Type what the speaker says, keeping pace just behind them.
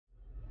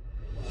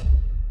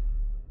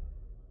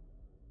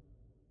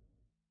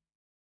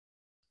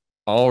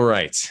All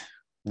right.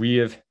 We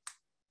have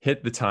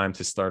hit the time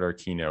to start our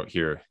keynote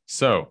here.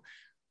 So,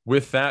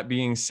 with that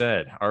being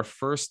said, our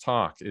first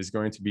talk is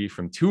going to be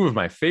from two of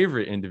my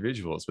favorite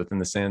individuals within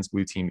the Sans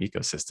Blue Team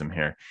ecosystem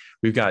here.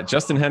 We've got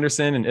Justin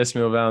Henderson and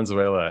Ismael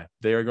Valenzuela.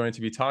 They are going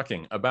to be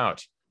talking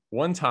about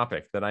one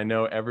topic that I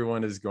know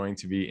everyone is going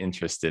to be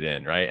interested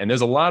in, right? And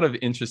there's a lot of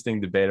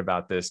interesting debate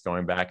about this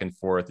going back and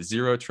forth.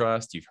 Zero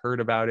trust, you've heard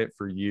about it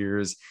for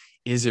years.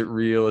 Is it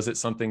real? Is it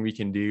something we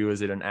can do?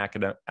 Is it an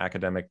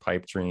academic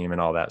pipe dream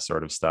and all that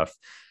sort of stuff?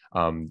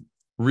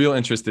 Real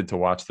interested to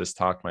watch this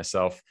talk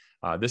myself.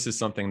 This is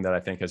something that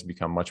I think has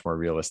become much more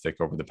realistic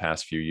over the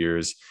past few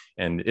years,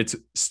 and it's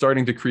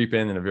starting to creep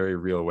in a very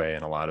real way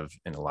in a lot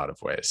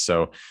of ways.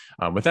 So,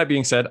 with that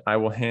being said, I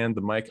will hand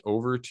the mic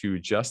over to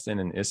Justin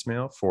and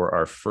Ismael for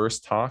our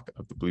first talk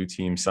of the Blue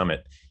Team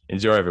Summit.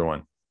 Enjoy,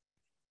 everyone.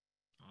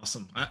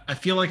 Awesome. I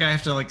feel like I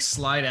have to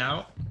slide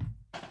out.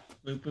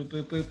 Boop, boop,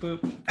 boop, boop,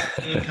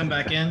 boop. And come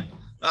back in.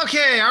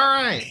 Okay, all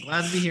right.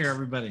 Glad to be here,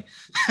 everybody.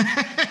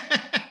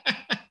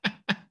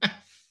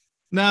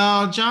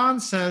 No, John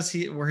says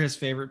we're his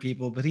favorite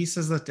people, but he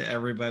says that to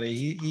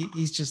everybody.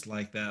 He's just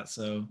like that.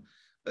 So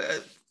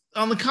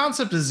on the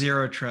concept of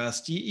zero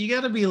trust, you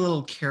got to be a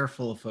little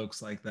careful of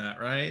folks like that,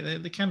 right?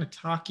 They kind of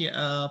talk you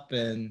up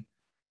and,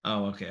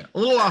 okay. A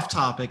little off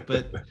topic,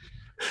 but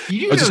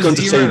I was just going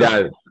to say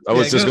that. I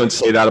was just going to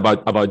say that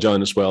about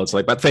John as well. It's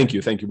like, but thank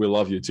you. We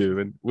love you too.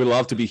 And we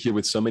love to be here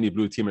with so many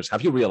blue teamers.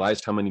 Have you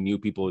realized how many new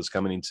people is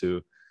coming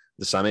into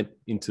the summit,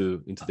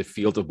 into the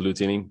field of blue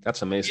teaming?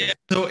 That's amazing. Yeah.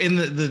 So in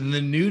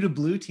the new to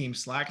blue team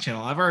Slack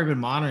channel, I've already been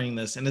monitoring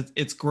this, and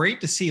it's great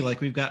to see.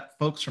 We've got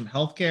folks from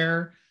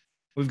healthcare,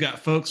 we've got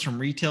folks from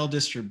retail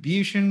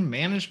distribution,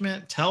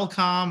 management,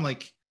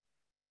 telecom.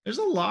 There's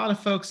a lot of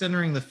folks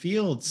entering the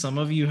field. Some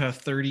of you have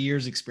 30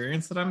 years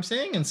experience that I'm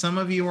seeing, and some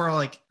of you are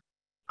like,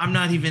 I'm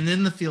not even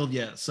in the field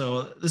yet.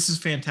 So this is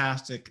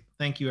fantastic.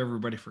 Thank you,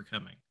 everybody, for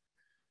coming.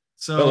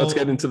 So well, let's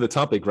get into the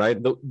topic,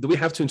 right? Do we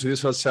have to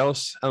introduce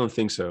ourselves? I don't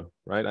think so,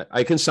 right?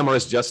 I can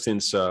summarize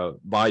Justin's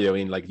bio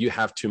in you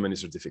have too many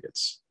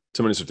certificates,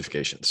 too many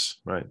certifications,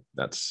 right?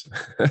 That's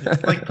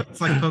it's like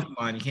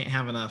Pokemon. You can't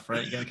have enough,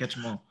 right? You got to catch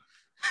them all.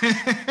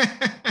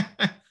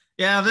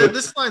 Yeah,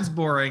 this slide's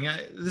boring.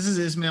 This is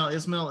Ismael.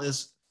 Ismael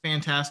is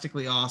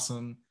fantastically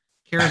awesome.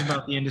 Cares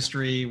about the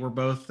industry. We're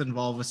both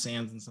involved with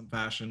SANS in some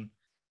fashion.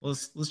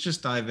 Let's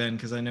just dive in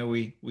because I know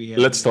we have.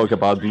 Let's talk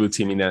about blue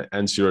teaming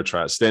and zero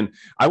trust. And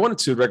I wanted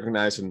to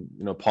recognize and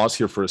pause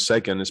here for a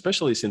second,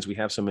 especially since we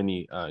have so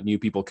many new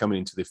people coming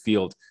into the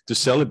field to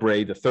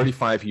celebrate the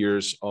 35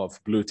 years of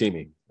blue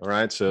teaming. All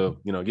right, so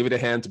give it a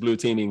hand to blue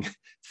teaming.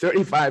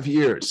 35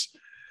 years.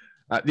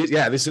 This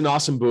is an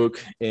awesome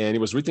book, and it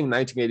was written in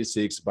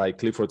 1986 by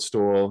Clifford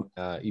Stoll.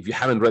 If you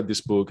haven't read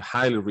this book,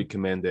 highly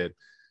recommend it,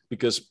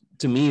 because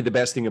to me, the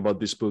best thing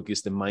about this book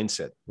is the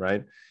mindset,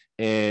 right?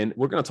 And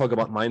we're going to talk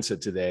about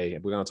mindset today.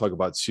 We're going to talk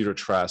about zero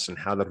trust and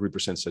how that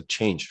represents a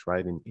change,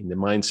 right, in the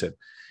mindset.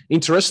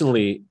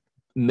 Interestingly,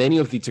 many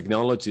of the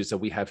technologies that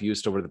we have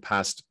used over the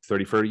past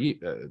 30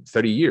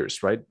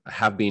 years, right,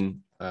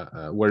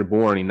 were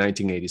born in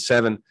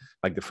 1987,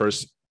 like the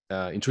first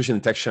intrusion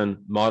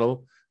detection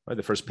model. Right?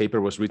 The first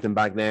paper was written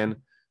back then.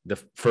 The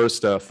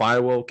first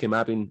firewall came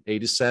up in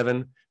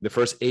 87. The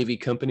first AV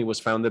company was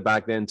founded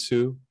back then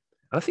too.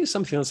 I think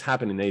something else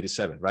happened in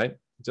 87, right?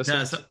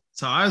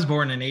 So I was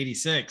born in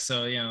 86.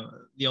 So,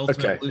 the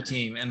ultimate blue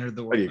team entered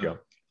the world. There you go.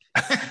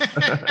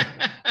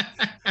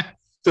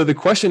 So the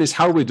question is,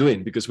 how are we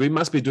doing? Because we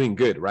must be doing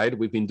good, right?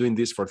 We've been doing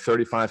this for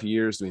 35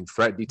 years, doing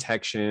threat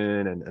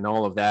detection and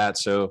all of that.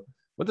 So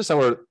what does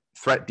our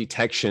threat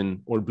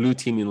detection or blue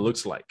teaming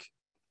looks like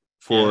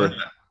for...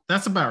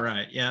 That's about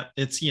right. Yeah.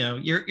 It's,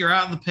 you're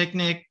out on the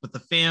picnic with the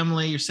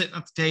family, you're sitting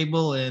at the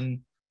table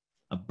and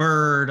a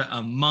bird,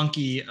 a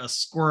monkey, a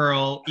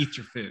squirrel eats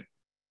your food.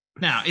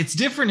 Now, it's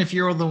different if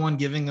you're the one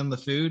giving them the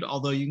food,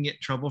 although you can get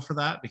in trouble for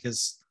that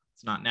because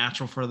it's not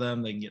natural for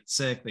them. They can get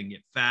sick, they can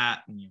get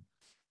fat, and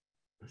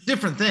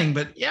different thing.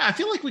 But yeah, I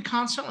feel like we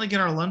constantly get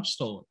our lunch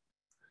stolen.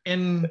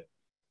 And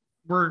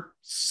we're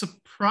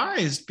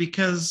surprised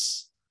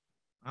because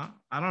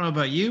I don't know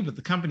about you, but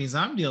the companies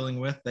I'm dealing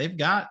with, they've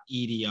got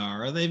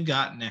EDR, they've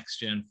got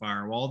next-gen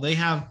firewall, they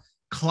have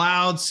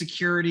cloud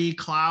security,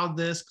 cloud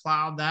this,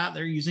 cloud that.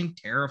 They're using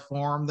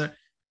Terraform,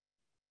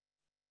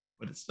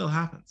 but it still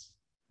happens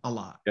a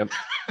lot. Yep.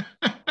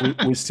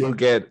 we still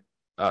get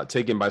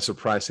taken by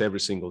surprise every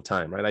single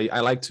time, right? I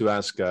like to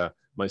ask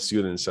my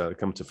students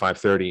come to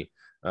 5:30,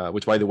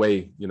 which, by the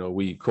way,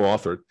 we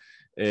co-authored.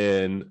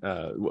 And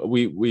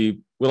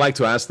we like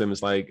to ask them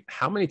is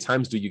how many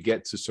times do you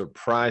get to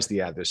surprise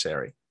the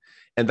adversary?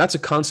 And that's a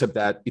concept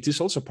that it is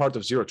also part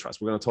of zero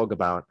trust. We're going to talk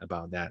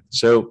about that.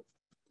 So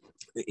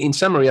in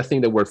summary, I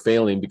think that we're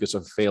failing because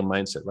of failed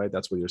mindset, right?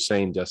 That's what you're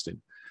saying, Justin.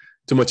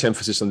 Too much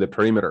emphasis on the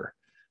perimeter.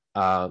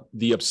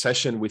 The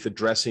obsession with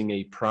addressing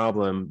a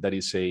problem that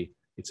is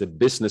it's a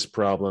business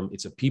problem,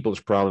 it's a people's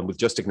problem with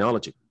just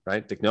technology,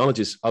 right?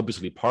 Technology is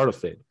obviously part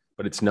of it,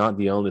 but it's not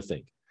the only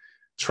thing.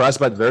 Trust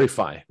but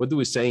verify. What do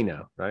we say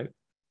now, right?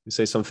 We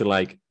say something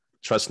like,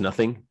 trust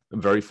nothing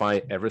and verify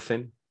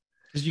everything?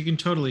 Because you can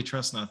totally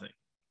trust nothing.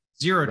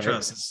 Zero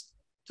trust is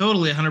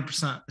totally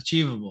 100%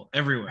 achievable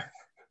everywhere,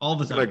 all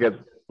the time.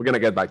 We're gonna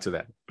get back to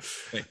that.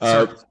 Wait,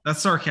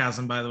 that's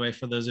sarcasm, by the way,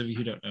 for those of you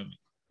who don't know me.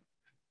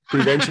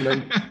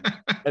 Prevention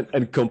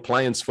and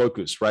compliance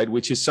focus, right?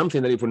 Which is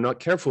something that if we're not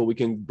careful, we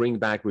can bring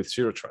back with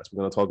zero trust. We're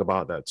going to talk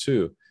about that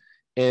too.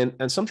 And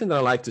something that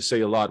I like to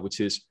say a lot, which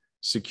is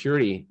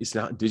security is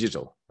not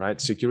digital, right?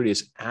 Security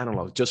is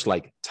analog, just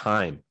like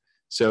time.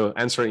 So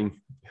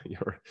answering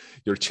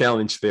your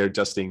challenge there,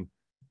 Justin,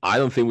 I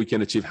don't think we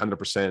can achieve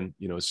 100%,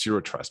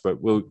 zero trust,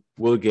 but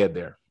we'll get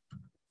there.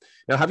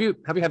 Now, have you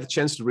had the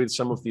chance to read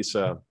some of these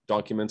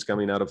documents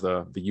coming out of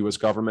the U.S.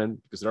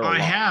 government? Because there are I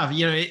have.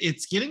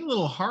 It's getting a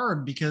little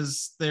hard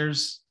because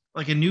there's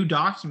like a new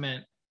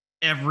document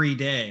every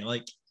day.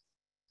 Like,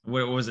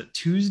 what was it?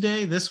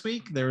 Tuesday this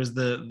week there was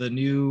the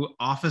new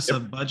Office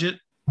of Budget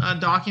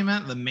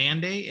document, the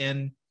mandate,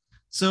 and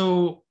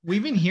so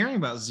we've been hearing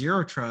about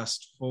zero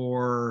trust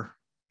for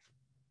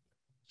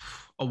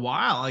a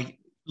while, like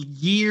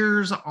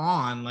years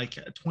on. Like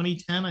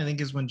 2010, I think,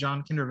 is when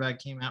John Kindervag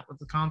came out with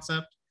the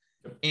concept.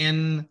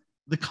 And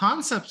the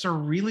concepts are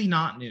really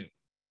not new.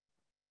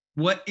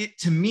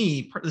 To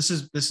me, this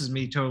is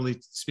me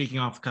totally speaking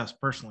off the cuff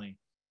personally.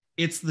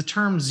 It's the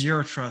term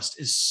zero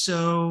trust is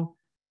so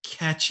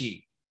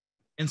catchy.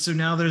 And so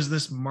now there's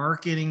this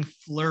marketing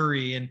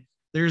flurry and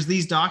there's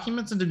these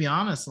documents. And to be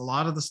honest, a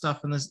lot of the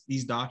stuff in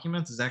these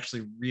documents is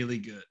actually really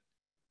good.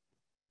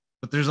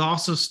 But there's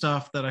also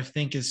stuff that I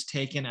think is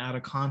taken out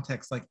of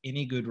context, like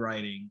any good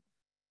writing.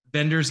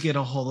 Vendors get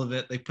a hold of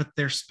it. They put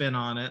their spin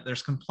on it.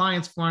 There's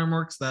compliance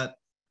frameworks that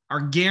are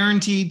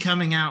guaranteed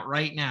coming out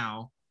right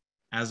now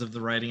as of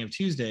the writing of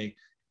Tuesday.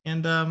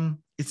 And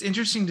it's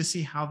interesting to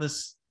see how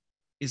this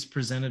is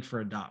presented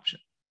for adoption.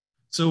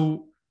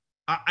 So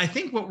I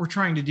think what we're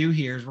trying to do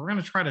here is we're going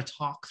to try to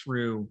talk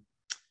through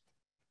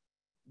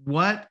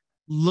what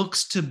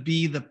looks to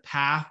be the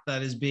path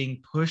that is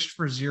being pushed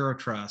for zero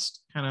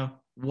trust. Kind of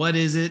what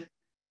is it?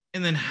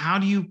 And then how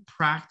do you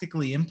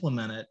practically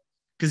implement it?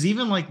 Because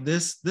even like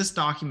this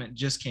document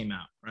just came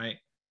out, right?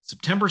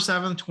 September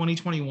 7th,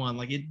 2021,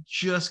 like it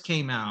just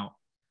came out.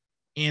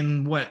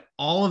 And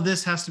all of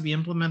this has to be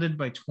implemented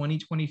by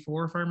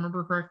 2024, if I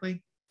remember correctly. Is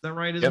that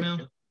right, Ismael?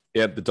 Yep.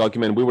 Yeah, the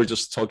document, we were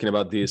just talking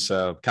about this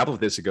a couple of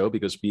days ago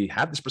because we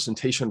had this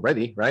presentation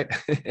ready, right?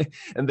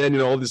 And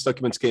then, all these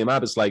documents came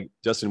up. It's like,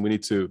 Justin, we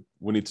need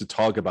to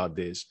talk about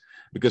this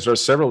because there are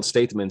several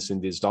statements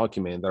in this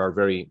document that are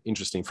very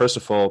interesting. First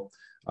of all,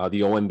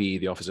 the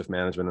OMB, the Office of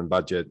Management and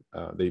Budget,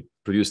 they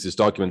produced this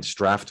document, this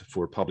draft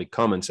for public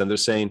comments, and they're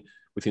saying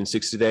within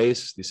 60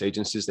 days, these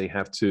agencies, they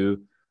have to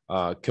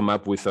come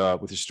up with a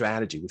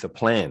strategy, with a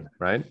plan,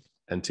 right?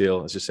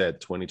 Until, as you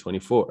said,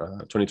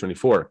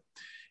 2024.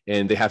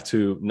 And they have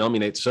to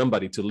nominate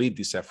somebody to lead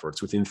these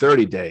efforts within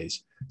 30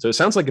 days. So it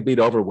sounds like a bit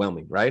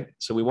overwhelming, right?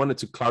 So we wanted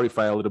to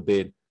clarify a little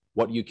bit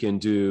what you can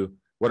do,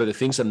 what are the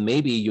things that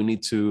maybe you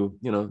need to,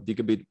 dig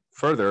a bit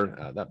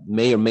further that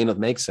may or may not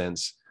make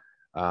sense.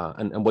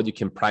 And what you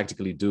can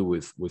practically do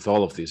with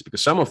all of this,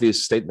 because some of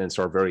these statements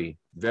are very,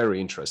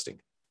 very interesting.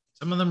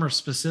 Some of them are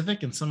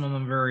specific and some of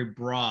them very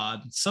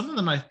broad. Some of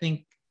them, I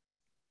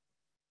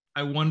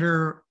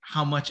wonder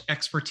how much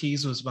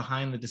expertise was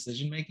behind the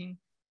decision-making,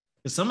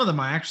 because some of them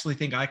I actually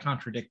think I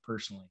contradict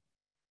personally.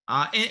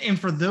 And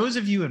for those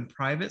of you in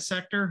private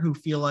sector who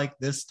feel like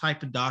this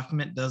type of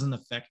document doesn't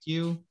affect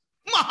you,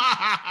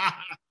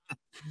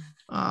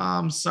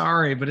 I'm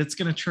sorry, but it's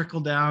going to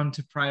trickle down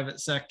to private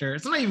sector.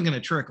 It's not even going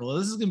to trickle.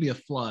 This is going to be a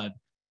flood.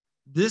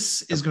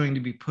 This is going to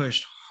be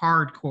pushed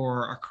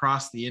hardcore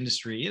across the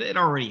industry. It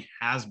already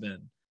has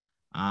been.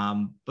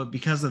 But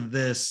because of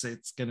this,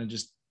 it's going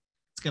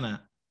to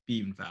be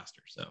even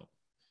faster. So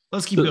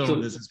let's keep going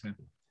with this, man.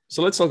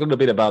 So let's talk a little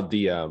bit about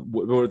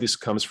where this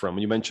comes from.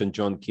 You mentioned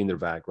John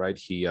Kindervag, right?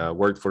 He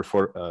worked for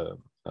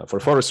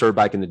Forrester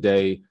back in the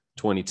day,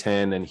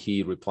 2010, and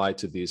he replied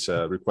to this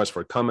request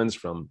for comments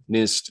from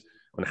NIST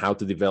on how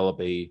to develop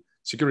a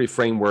security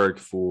framework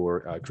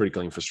for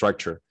critical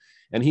infrastructure.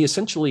 And he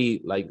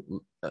essentially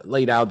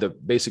laid out the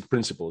basic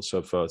principles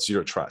of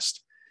zero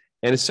trust.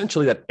 And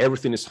essentially that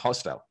everything is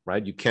hostile,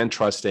 right? You can't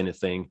trust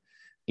anything.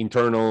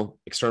 Internal,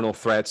 external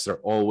threats are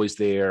always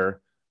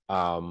there.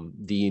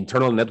 The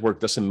internal network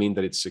doesn't mean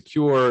that it's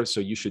secure. So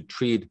you should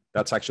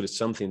that's actually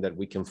something that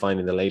we can find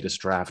in the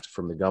latest draft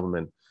from the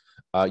government.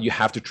 You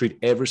have to treat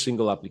every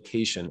single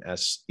application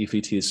as if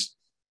it is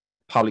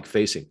public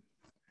facing.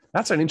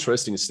 That's an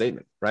interesting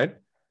statement, right?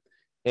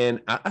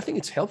 And I think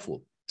it's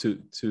helpful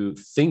to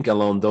think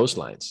along those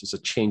lines. It's a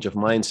change of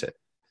mindset.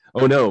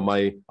 Oh no,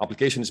 my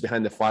application is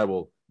behind the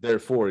firewall,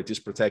 therefore it is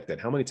protected.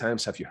 How many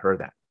times have you heard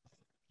that?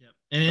 Yep.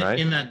 And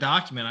in that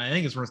document, I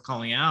think it's worth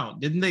calling out.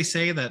 Didn't they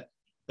say that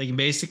they can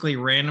basically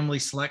randomly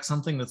select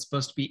something that's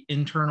supposed to be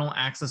internal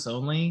access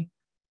only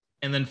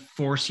and then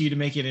force you to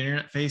make it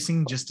internet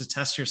facing just to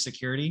test your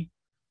security?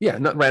 Yeah,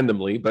 not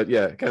randomly, but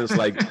yeah, kind of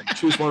like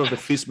choose one of the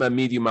FISMA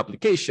medium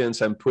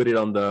applications and put it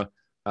on the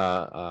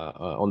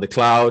on the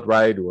cloud,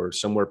 right, or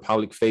somewhere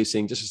public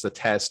facing, just as a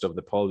test of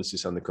the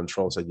policies and the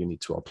controls that you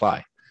need to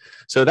apply.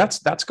 So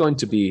that's going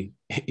to be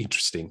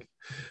interesting.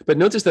 But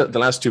notice that the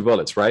last two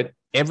bullets, right?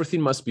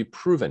 Everything must be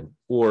proven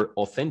or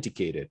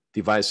authenticated: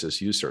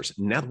 devices, users,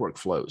 network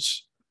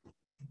flows,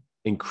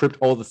 encrypt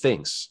all the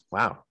things.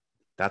 Wow,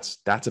 that's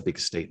a big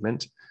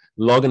statement.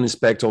 Log and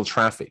inspect all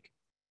traffic.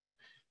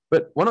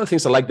 But one of the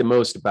things I like the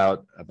most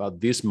about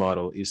this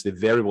model is the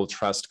variable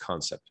trust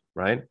concept,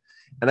 right?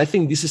 And I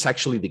think this is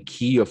actually the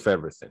key of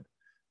everything,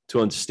 to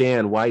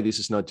understand why this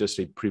is not just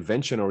a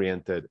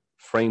prevention-oriented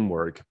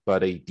framework,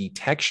 but a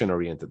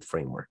detection-oriented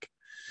framework.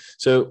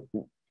 So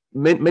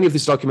many of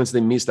these documents,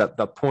 they miss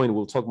that point.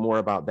 We'll talk more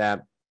about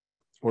that,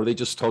 or they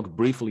just talk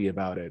briefly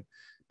about it.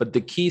 But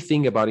the key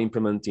thing about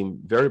implementing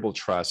variable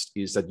trust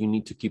is that you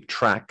need to keep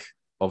track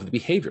of the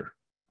behavior,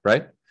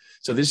 right?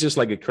 So this is just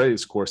like a credit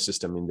score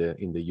system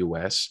in the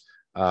US.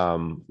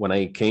 When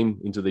I came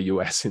into the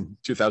US in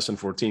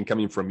 2014,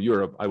 coming from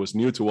Europe, I was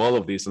new to all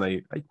of this, and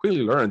I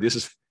quickly learned this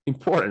is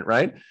important,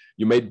 right?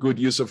 You made good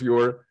use of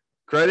your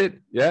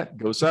credit, yeah,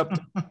 goes up.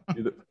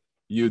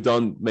 You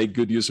don't make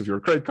good use of your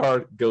credit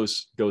card,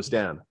 goes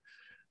down.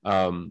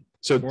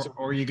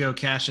 Or you go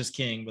cash is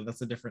king, but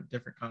that's a different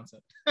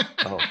concept.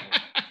 Oh,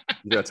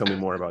 you gotta tell me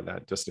more about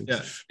that, Justin.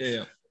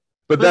 Yeah.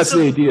 But that's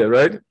the idea,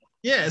 right?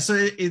 Yeah.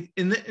 So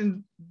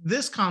in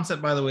this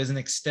concept, by the way, is an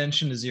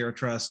extension to zero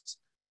trust.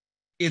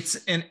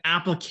 It's an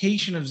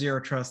application of zero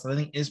trust that I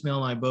think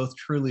Ismael and I both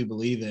truly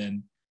believe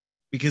in,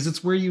 because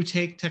it's where you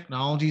take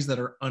technologies that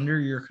are under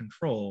your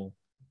control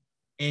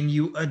and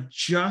you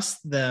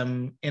adjust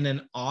them in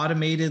an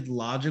automated,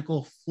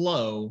 logical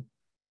flow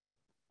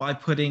by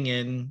putting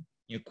in,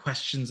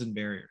 questions and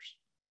barriers.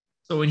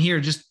 So in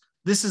here,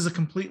 this is a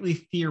completely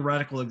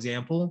theoretical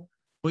example,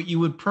 but you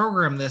would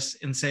program this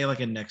in, say, like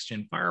a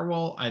next-gen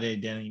firewall,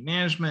 identity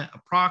management,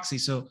 a proxy.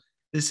 So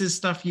this is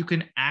stuff you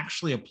can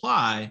actually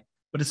apply,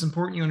 but it's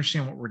important you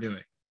understand what we're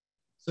doing.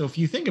 So if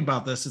you think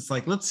about this, it's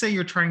like, let's say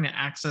you're trying to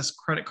access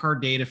credit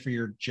card data for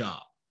your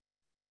job.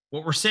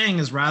 What we're saying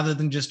is, rather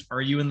than just,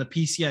 are you in the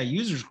PCI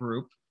users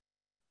group,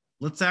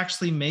 let's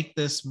actually make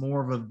this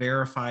more of a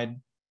verified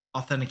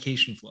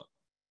authentication flow.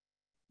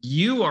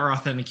 You are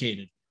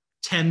authenticated,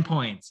 10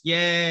 points,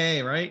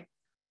 yay, right?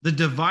 The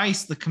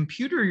device, the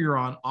computer you're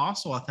on,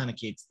 also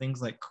authenticates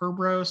things like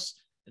Kerberos,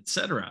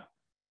 etc.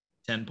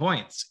 10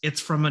 points.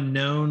 It's from a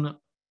known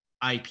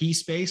IP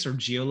space or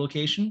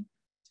geolocation,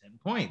 10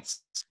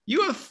 points.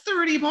 You have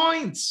 30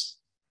 points.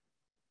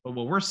 But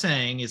what we're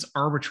saying is,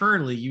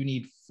 arbitrarily, you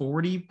need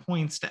 40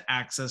 points to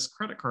access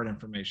credit card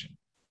information.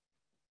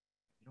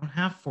 You don't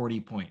have 40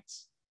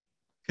 points.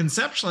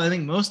 Conceptually, I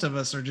think most of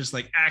us are just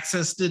like,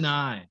 access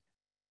denied.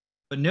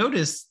 But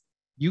notice,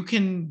 you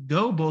can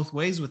go both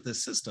ways with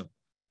this system.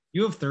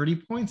 You have 30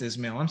 points,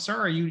 Ismael. I'm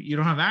sorry, you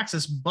don't have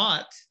access,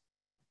 but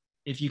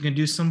if you can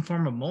do some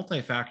form of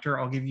multi-factor,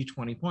 I'll give you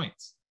 20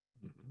 points.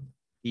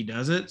 He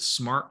does it.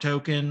 Smart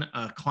token,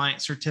 a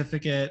client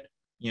certificate,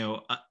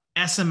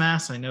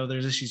 SMS. I know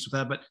there's issues with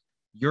that, but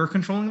you're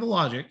controlling the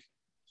logic.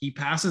 He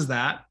passes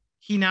that.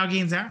 He now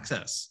gains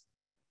access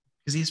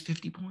because he has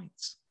 50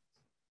 points.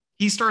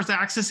 He starts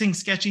accessing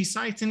sketchy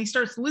sites and he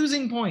starts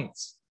losing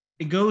points.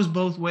 It goes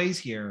both ways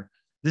here.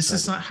 This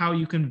is not how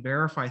you can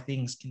verify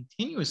things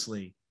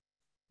continuously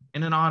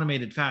in an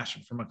automated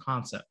fashion from a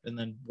concept, and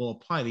then we'll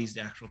apply these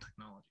to actual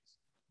technologies.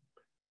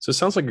 So it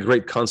sounds like a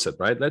great concept,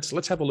 right?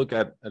 Let's have a look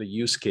at a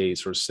use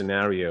case or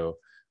scenario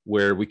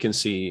where we can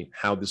see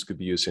how this could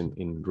be used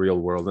in real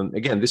world. And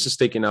again, this is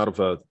taken out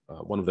of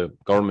one of the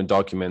government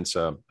documents.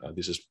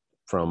 This is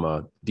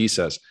from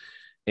DISA,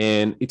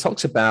 and it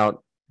talks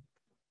about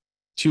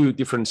two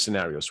different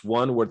scenarios.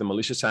 One where the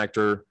malicious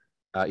actor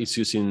is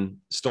using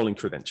stolen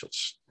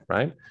credentials,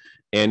 right?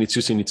 And it's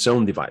using its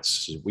own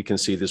device. So we can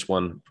see this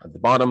one at the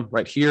bottom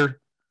right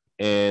here.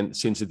 And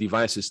since the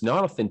device is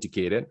not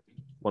authenticated,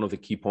 one of the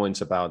key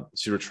points about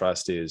zero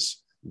trust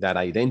is that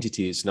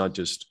identity is not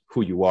just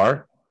who you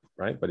are,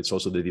 right? But it's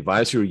also the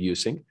device you're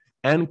using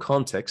and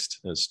context,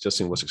 as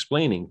Justin was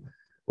explaining.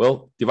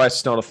 Well, device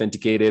is not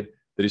authenticated.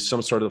 There is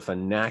some sort of a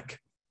knack,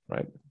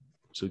 right?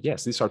 So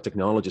yes, these are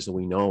technologies that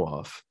we know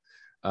of.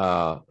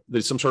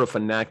 There's some sort of a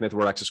knack,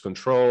 network access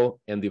control,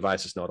 and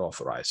device is not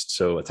authorized.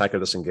 So attacker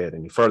doesn't get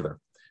any further.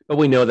 But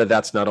we know that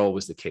that's not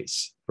always the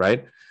case,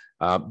 right?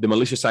 The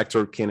malicious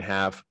actor can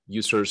have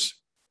users'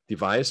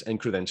 device and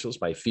credentials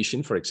by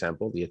phishing, for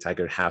example. The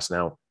attacker has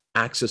now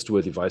access to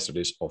a device that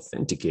is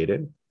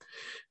authenticated.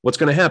 What's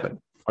going to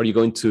happen? Are you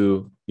going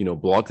to,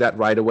 block that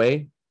right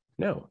away?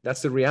 No,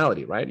 that's the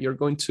reality, right? You're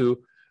going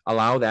to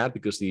allow that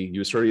because the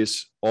user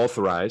is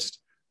authorized,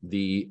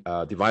 the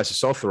device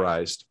is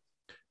authorized.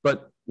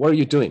 But what are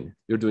you doing?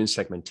 You're doing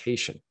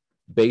segmentation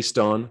based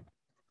on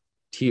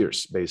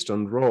tiers, based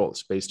on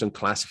roles, based on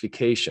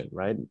classification,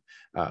 right?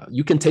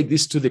 You can take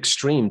this to the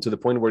extreme, to the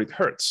point where it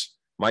hurts.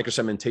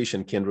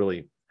 Microsegmentation can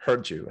really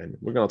hurt you. And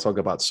we're going to talk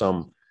about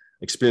some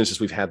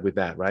experiences we've had with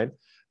that, right?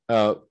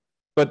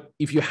 But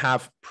if you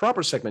have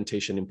proper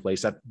segmentation in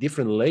place at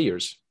different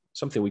layers,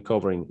 something we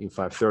cover in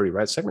 530,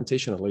 right?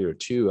 Segmentation at layer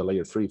 2, at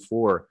layer 3,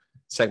 4,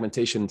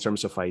 segmentation in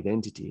terms of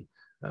identity,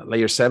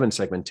 layer 7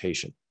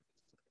 segmentation.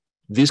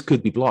 This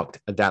could be blocked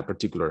at that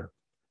particular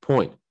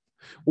point.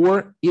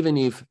 Or even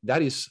if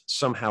that is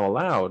somehow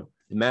allowed,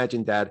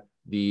 imagine that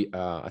the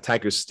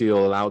attacker is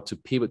still allowed to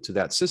pivot to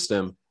that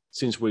system,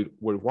 since we're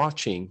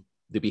watching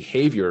the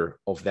behavior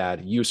of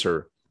that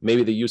user.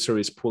 Maybe the user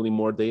is pulling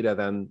more data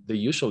than they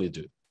usually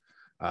do.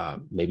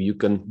 Maybe you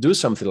can do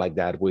something like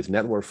that with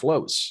network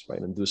flows, right?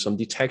 And do some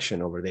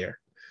detection over there.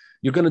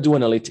 You're going to do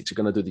analytics, you're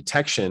going to do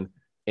detection,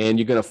 and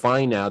you're going to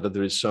find out that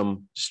there is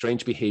some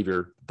strange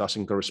behavior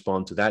doesn't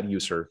correspond to that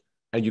user.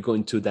 And you're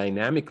going to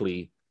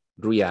dynamically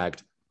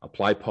react,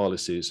 apply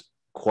policies,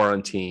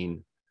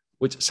 quarantine,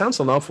 which sounds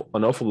an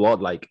awful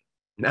lot like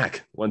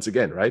NAC once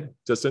again, right,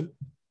 Justin?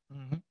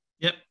 Mm-hmm.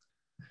 Yep.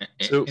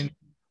 So, and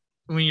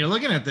when you're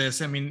looking at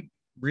this, I mean,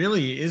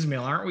 really,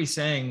 Ismael, aren't we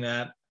saying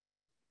that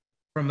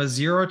from a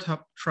zero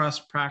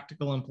trust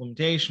practical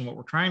implementation, what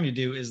we're trying to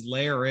do is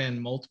layer in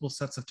multiple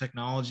sets of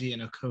technology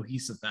in a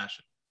cohesive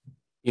fashion?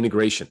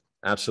 Integration,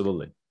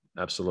 absolutely,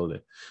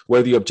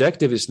 where the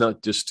objective is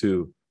not just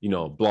to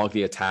block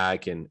the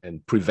attack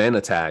and prevent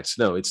attacks.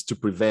 No, it's to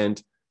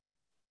prevent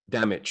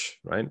damage,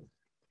 right?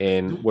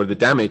 And where the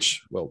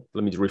damage, well,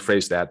 let me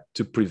rephrase that,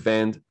 to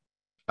prevent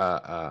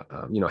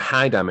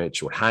high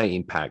damage or high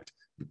impact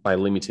by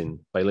limiting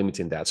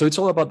that. So it's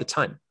all about the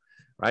time,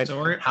 right? So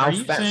are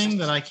you saying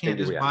that I can't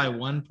just buy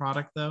one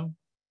product though?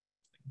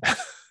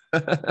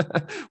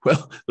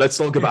 Well, let's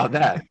talk about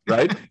that,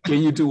 right?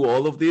 Can you do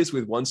all of this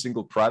with one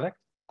single product?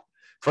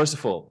 First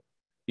of all,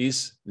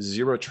 is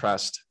zero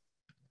trust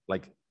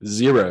like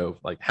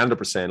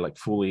 100%, like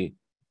fully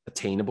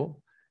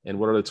attainable? And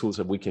what are the tools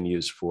that we can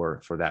use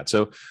for that?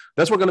 So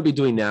that's what we're going to be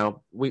doing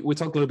now. We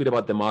talked a little bit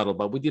about the model,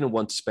 but we didn't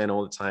want to spend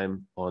all the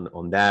time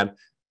on that.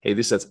 Hey,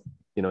 this is,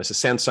 it's a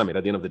SANS summit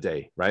at the end of the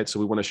day, right? So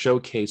we want to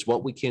showcase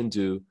what we can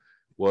do,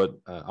 what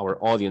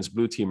our audience,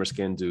 blue teamers,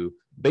 can do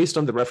based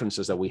on the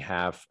references that we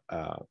have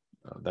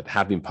that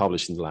have been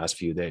published in the last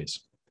few days.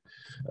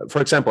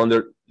 For example,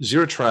 under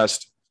zero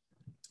trust,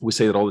 we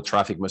say that all the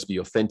traffic must be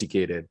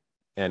authenticated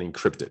and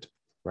encrypted,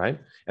 right?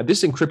 And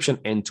this encryption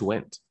end to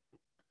end.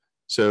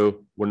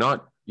 So we're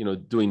not,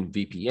 doing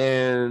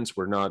VPNs.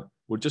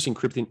 We're just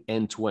encrypting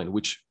end to end,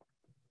 which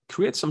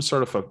creates some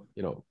sort of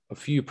a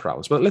few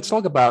problems. But let's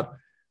talk about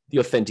the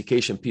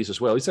authentication piece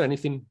as well. Is there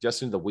anything,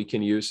 Justin, that we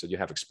can use that you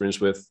have experience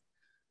with?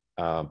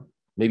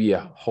 Maybe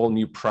a whole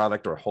new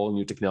product or a whole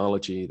new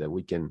technology that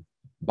we can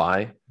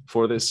buy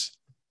for this?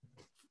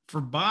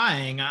 For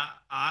buying,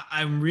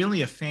 I'm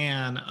really a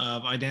fan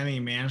of identity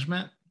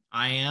management,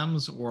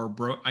 IAMs,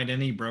 or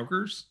identity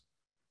brokers.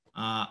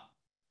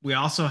 We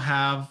also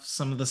have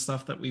some of the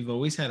stuff that we've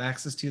always had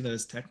access to that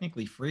is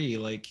technically free,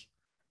 like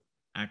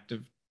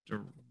Active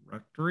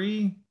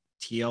Directory,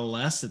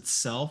 TLS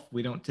itself.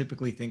 We don't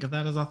typically think of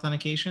that as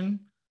authentication,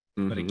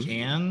 but it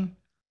can.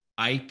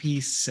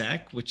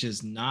 IPsec, which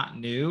is not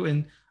new.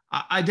 And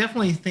I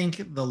definitely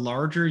think the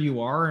larger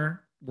you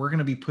are, we're going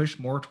to be pushed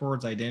more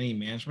towards identity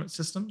management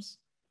systems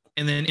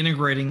and then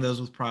integrating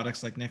those with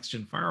products like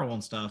next-gen firewall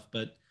and stuff.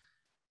 But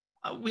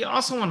we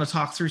also want to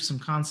talk through some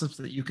concepts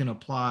that you can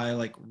apply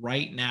like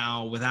right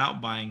now without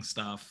buying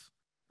stuff.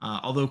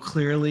 Although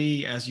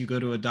clearly, as you go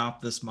to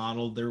adopt this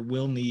model, there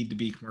will need to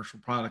be commercial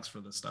products for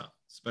this stuff,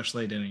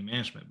 especially identity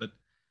management. But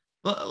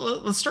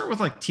let's start with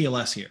like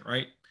TLS here,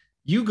 right?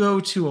 You go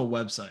to a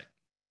website.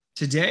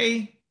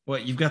 Today,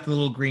 you've got the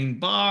little green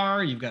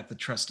bar, you've got the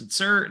trusted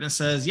cert, and it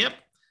says, yep,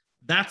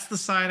 that's the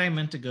site I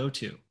meant to go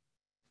to.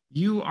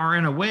 You are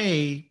in a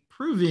way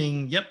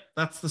proving, yep,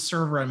 that's the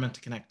server I meant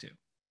to connect to.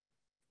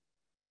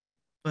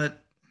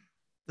 But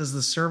does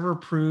the server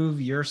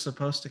prove you're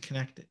supposed to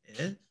connect to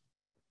it?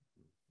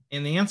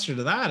 And the answer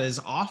to that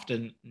is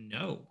often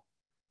no.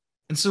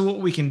 And so what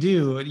we can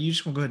do, you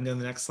just want to go ahead and do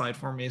the next slide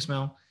for me,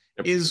 Ismael,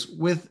 is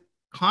with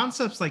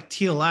concepts like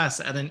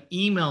TLS at an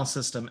email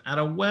system, at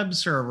a web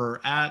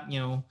server, at,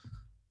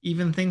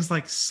 even things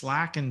like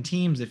Slack and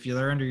Teams, if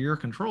they're under your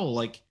control,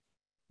 like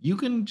you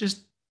can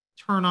just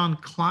turn on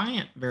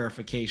client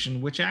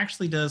verification, which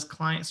actually does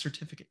client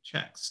certificate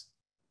checks.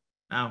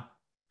 Now,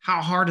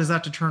 how hard is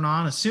that to turn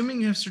on?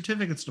 Assuming you have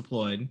certificates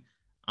deployed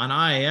on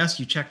IIS,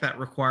 you check that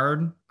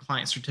required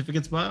client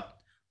certificates, but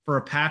for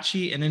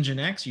Apache and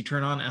Nginx, you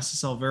turn on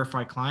SSL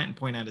verify client and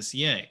point at a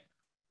CA.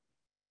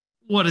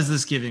 What is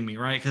this giving me,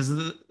 right? Because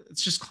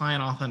it's just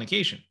client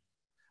authentication.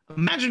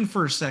 Imagine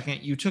for a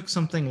second you took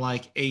something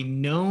like a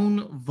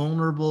known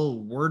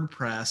vulnerable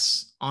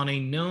WordPress on a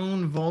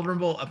known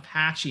vulnerable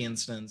Apache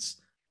instance,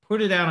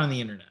 put it out on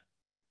the internet.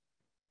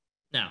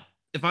 Now,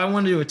 if I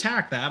wanted to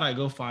attack that, I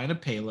go find a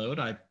payload,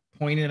 I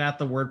point it at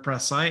the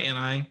WordPress site, and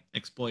I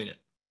exploit it.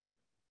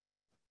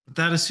 But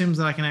that assumes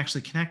that I can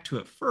actually connect to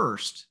it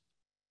first.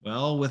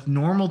 Well, with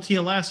normal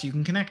TLS, you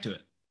can connect to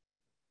it.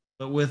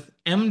 But with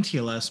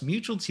MTLS,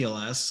 mutual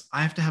TLS,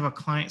 I have to have a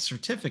client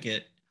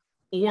certificate,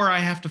 or I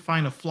have to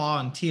find a flaw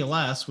in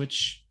TLS,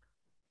 which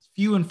is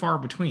few and far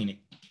between. It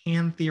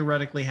can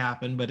theoretically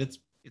happen, but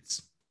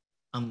it's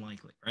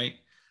unlikely, right?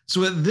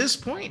 So at this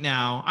point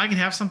now, I can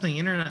have something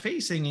internet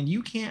facing and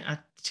you can't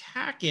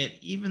attack it,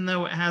 even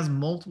though it has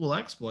multiple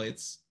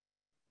exploits,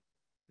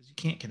 because you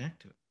can't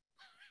connect to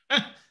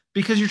it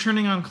because you're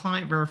turning on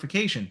client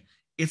verification.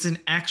 It's an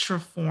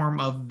extra form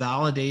of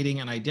validating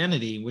an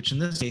identity, which in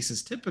this case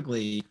is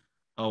typically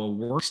a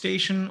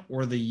workstation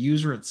or the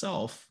user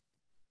itself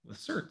with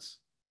certs.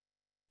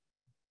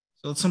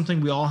 So it's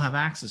something we all have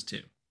access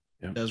to.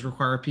 Yeah. It does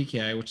require a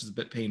PKI, which is a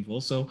bit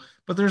painful.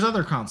 But there's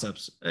other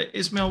concepts.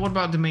 Ismael, what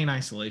about domain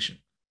isolation?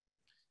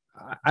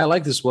 I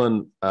like this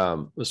one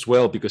as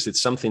well, because it's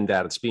something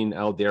that's been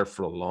out there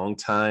for a long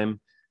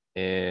time.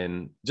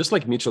 And just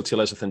like mutual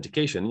TLS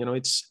authentication,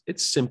 it's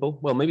simple.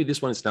 Well, maybe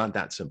this one is not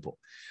that simple,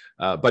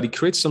 but it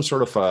creates some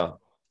sort of a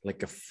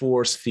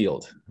force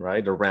field,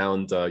 right,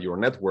 around your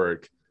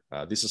network.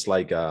 This is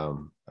like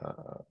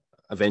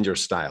Avenger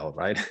style,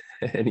 right?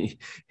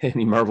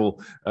 any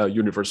Marvel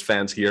universe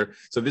fans here?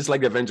 So this is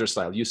like Avenger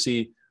style. You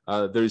see,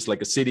 there's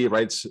like a city,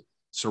 right,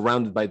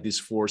 surrounded by this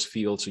force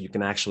field, so you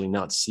can actually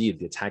not see it.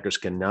 The attackers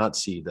cannot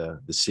see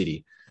the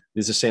city.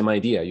 This is the same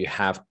idea. You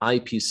have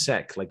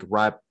IPsec, like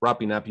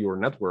wrapping up your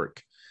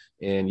network.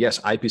 And yes,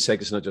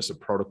 IPsec is not just a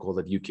protocol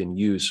that you can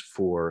use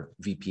for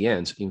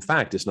VPNs. In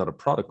fact, it's not a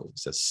protocol.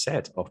 It's a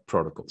set of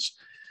protocols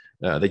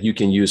that you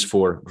can use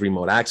for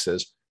remote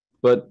access.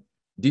 But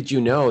did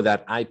you know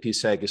that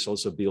IPsec is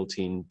also built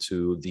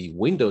into the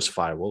Windows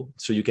firewall?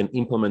 So you can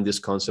implement this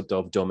concept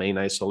of domain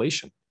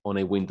isolation on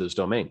a Windows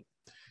domain.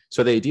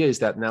 So the idea is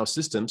that now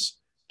systems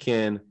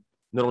can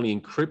not only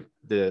encrypt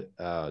the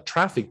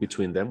traffic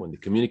between them when they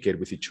communicate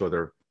with each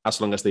other,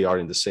 as long as they are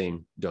in the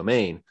same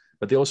domain,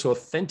 but they also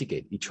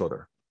authenticate each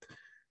other.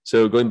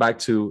 So going back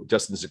to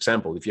Justin's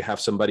example, if you have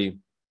somebody,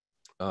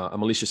 a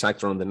malicious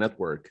actor on the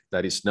network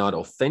that is not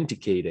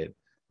authenticated,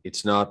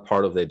 it's not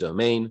part of their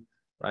domain,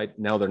 right?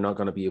 Now they're not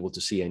going to be able to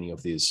see any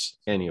of these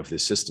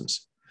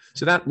systems.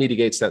 So that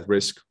mitigates that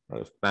risk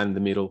of man in the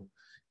middle,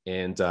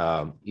 and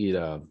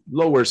it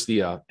lowers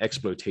the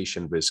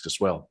exploitation risk as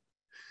well.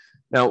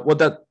 Now, what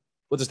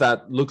does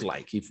that look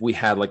like if we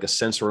had like a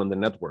sensor on the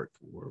network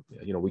where,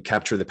 we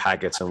capture the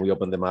packets and we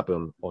open them up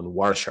on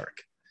Wireshark?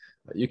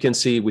 You can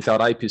see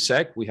without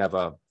IPsec, we have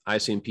a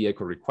ICMP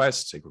echo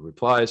requests, echo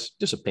replies,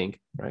 just a ping,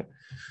 right?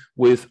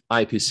 With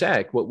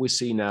IPsec, what we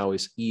see now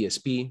is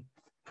ESP,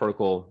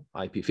 protocol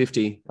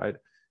IP50, right?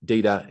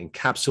 Data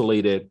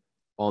encapsulated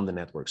on the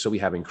network. So we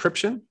have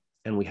encryption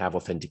and we have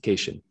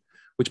authentication,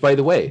 which, by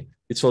the way,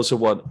 it's also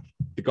what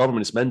the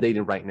government is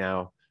mandating right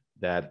now,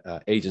 that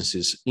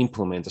agencies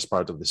implement as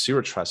part of the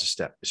zero trust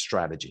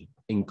strategy,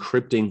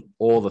 encrypting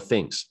all the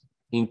things,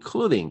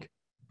 including,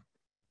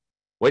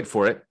 wait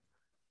for it,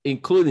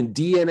 including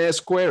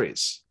DNS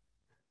queries.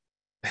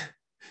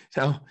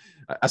 Now,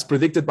 as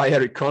predicted by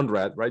Eric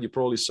Conrad, right? You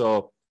probably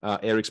saw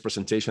Eric's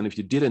presentation. If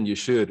you didn't, you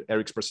should.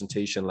 Eric's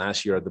presentation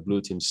last year at the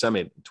Blue Team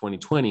Summit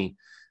 2020,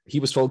 he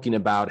was talking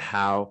about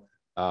how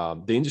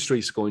the industry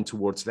is going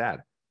towards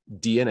that,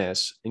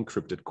 DNS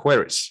encrypted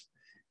queries.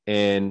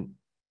 And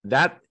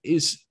that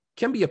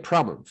can be a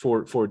problem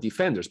for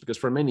defenders, because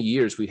for many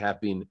years we have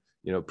been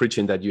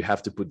preaching that you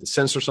have to put the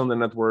sensors on the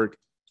network,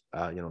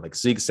 like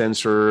Zig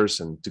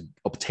sensors, and to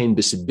obtain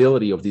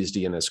visibility of these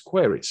DNS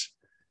queries.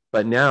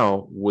 But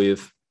now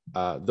with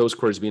those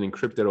queries being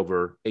encrypted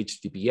over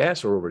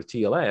HTTPS or over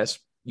TLS,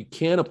 you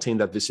can obtain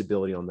that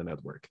visibility on the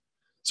network.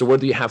 So where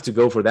do you have to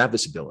go for that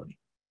visibility?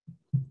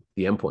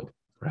 The endpoint,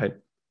 right?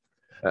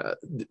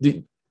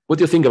 What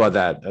do you think about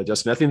that,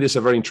 Justin? I think this is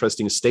a very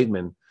interesting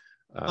statement.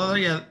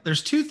 Yeah,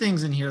 there's two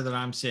things in here that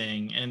I'm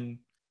saying. And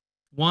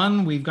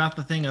one, we've got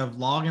the thing of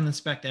log and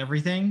inspect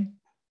everything,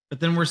 but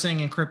then we're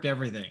saying encrypt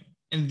everything.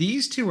 And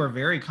these two are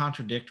very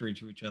contradictory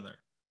to each other.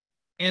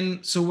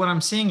 And so what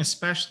I'm seeing,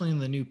 especially in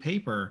the new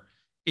paper,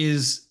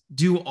 is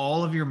do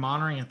all of your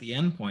monitoring at the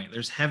endpoint.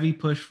 There's heavy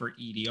push for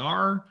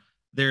EDR.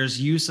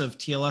 There's use of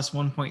TLS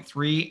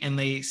 1.3, and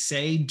they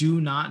say do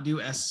not do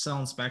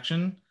SSL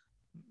inspection.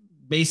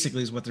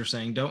 Basically is what they're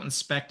saying. Don't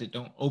inspect it,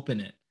 don't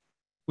open it,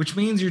 which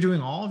means you're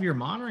doing all of your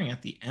monitoring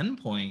at the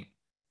endpoint.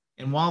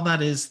 And while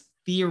that is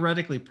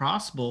theoretically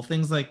possible,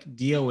 things like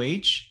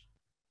DOH,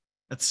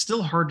 that's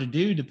still hard to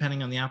do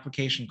depending on the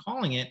application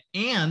calling it.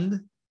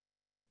 And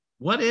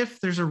what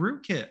if there's a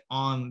rootkit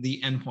on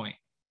the endpoint?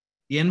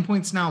 The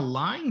endpoint's now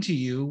lying to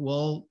you.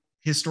 Well,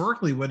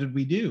 historically, what did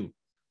we do?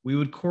 We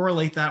would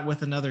correlate that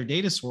with another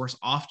data source,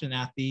 often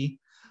at the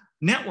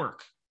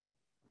network.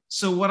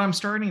 So what I'm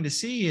starting to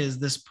see is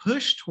this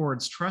push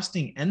towards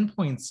trusting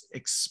endpoints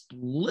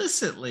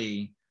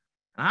explicitly.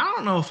 I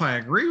don't know if I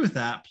agree with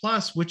that.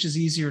 Plus, which is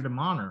easier to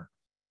monitor?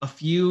 A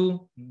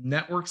few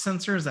network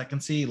sensors that can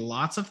see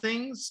lots of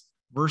things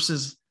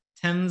versus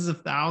tens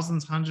of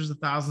thousands, hundreds of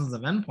thousands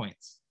of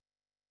endpoints.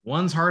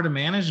 One's hard to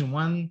manage and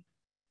one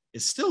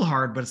is still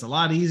hard, but it's a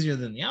lot easier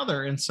than the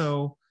other. And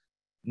so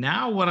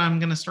now what I'm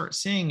going to start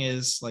seeing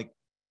is like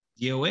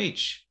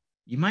DOH.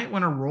 You might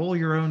want to roll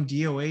your own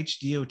DOH,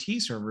 DOT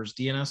servers,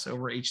 DNS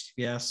over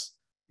HTTPS,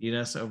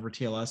 DNS over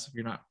TLS, if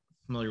you're not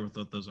familiar with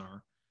what those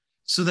are,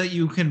 so that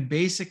you can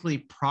basically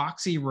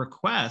proxy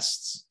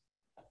requests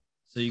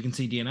so you can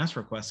see DNS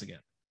requests again.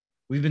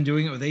 We've been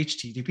doing it with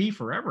HTTP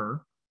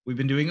forever. We've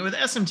been doing it with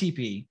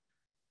SMTP.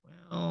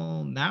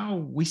 Well, now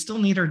we still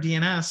need our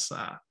DNS.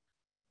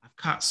 I've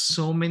caught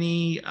so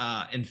many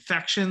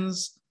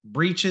infections,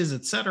 breaches,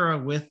 etc.,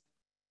 with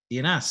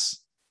DNS.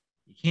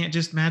 You can't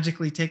just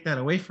magically take that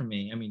away from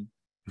me. I mean,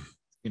 you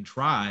can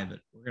try, but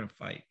we're going to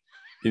fight.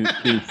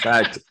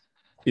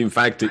 In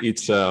fact,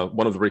 it's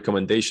one of the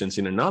recommendations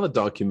in another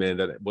document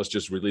that was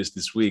just released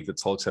this week that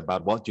talks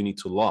about what you need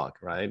to log,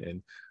 right?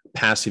 And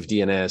passive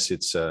DNS,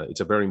 it's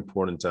a very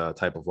important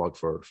type of log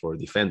for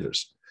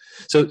defenders.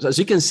 So as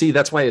you can see,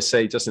 that's why I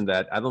say, Justin,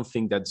 that I don't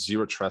think that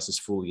zero trust is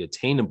fully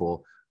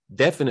attainable.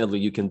 Definitely,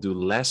 you can do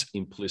less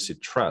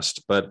implicit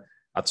trust, but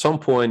at some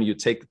point you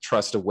take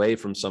trust away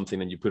from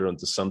something and you put it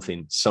onto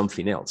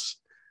something else,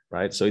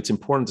 right? So it's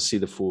important to see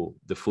the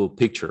full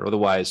picture.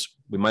 Otherwise,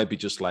 we might be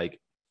just like,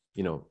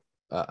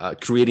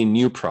 creating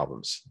new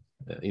problems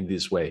in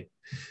this way.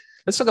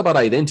 Let's talk about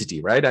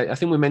identity, right? I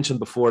think we mentioned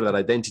before that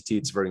identity,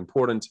 it's very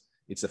important.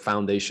 It's the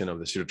foundation of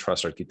the zero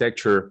trust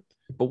architecture.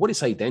 But what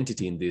is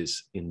identity in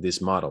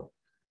this model,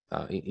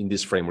 in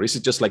this framework? Is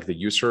it just like the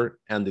user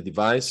and the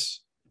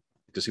device?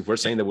 Because if we're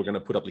saying that we're going to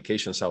put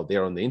applications out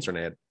there on the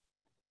internet,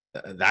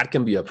 that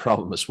can be a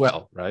problem as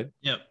well, right?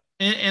 Yep.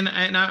 And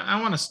I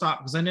want to stop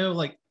because I know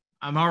like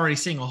I'm already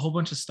seeing a whole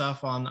bunch of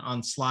stuff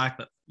on Slack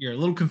that you're a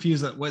little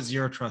confused at what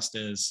zero trust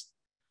is.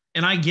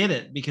 And I get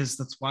it because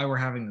that's why we're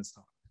having this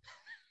talk.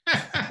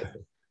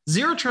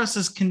 Zero trust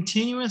is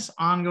continuous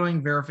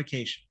ongoing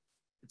verification.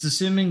 It's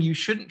assuming you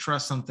shouldn't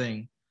trust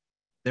something.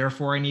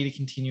 Therefore, I need to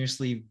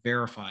continuously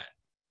verify it.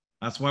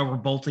 That's why we're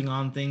bolting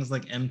on things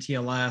like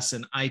MTLS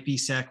and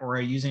IPsec or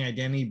using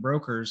identity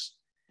brokers.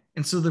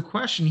 And so the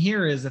question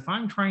here is, if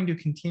I'm trying to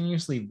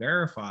continuously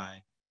verify,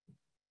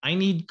 I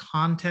need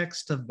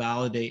context to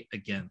validate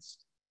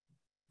against.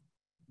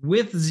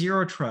 With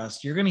zero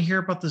trust, you're going to hear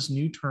about this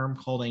new term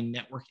called a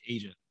network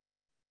agent.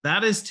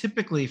 That is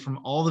typically, from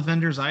all the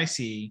vendors I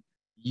see,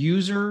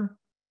 user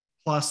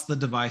plus the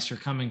device you're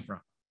coming from.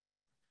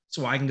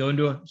 So I can go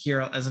into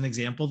here as an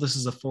example. This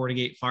is a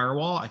FortiGate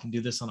firewall. I can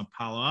do this on a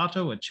Palo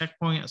Alto, a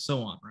Checkpoint, and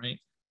so on, right?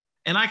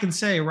 And I can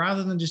say,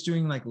 rather than just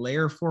doing like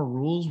layer 4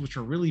 rules, which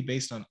are really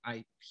based on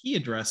IP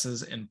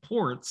addresses and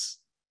ports,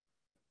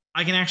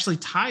 I can actually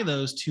tie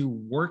those to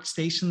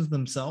workstations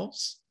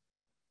themselves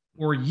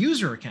or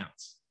user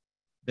accounts.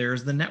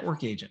 There's the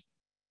network agent.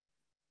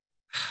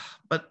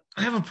 But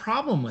I have a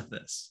problem with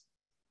this.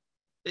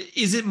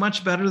 Is it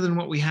much better than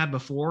what we had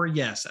before?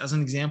 Yes. As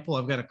an example,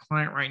 I've got a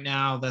client right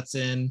now that's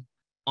in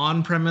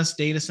on-premise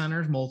data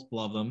centers, multiple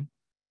of them.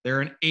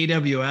 They're in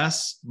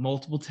AWS,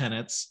 multiple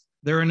tenants.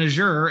 They're in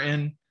Azure,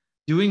 and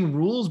doing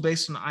rules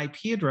based on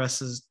IP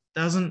addresses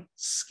doesn't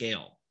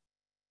scale.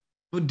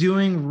 But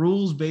doing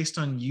rules based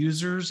on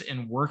users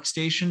and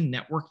workstation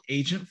network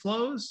agent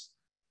flows,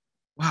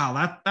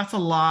 wow, that's a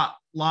lot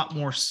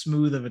more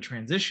smooth of a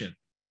transition.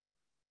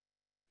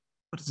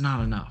 But it's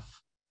not enough.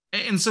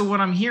 And so what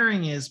I'm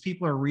hearing is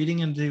people are reading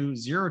into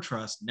zero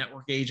trust,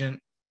 network agent,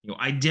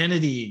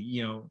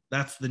 identity,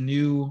 that's the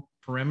new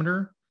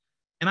perimeter.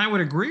 And I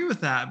would agree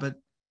with that, but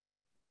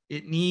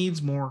it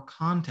needs more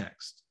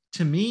context.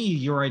 To me,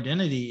 your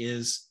identity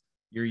is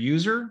your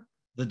user,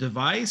 the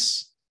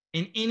device,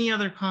 and any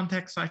other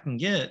context I can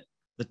get,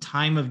 the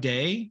time of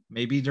day,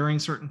 maybe during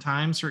certain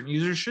times, certain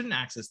users shouldn't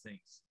access things.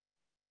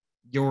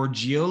 Your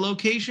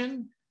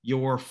geolocation,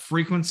 your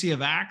frequency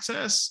of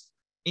access,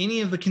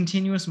 any of the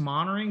continuous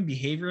monitoring,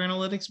 behavior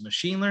analytics,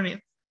 machine learning,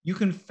 you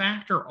can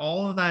factor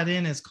all of that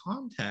in as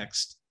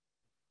context.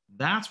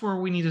 That's where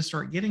we need to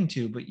start getting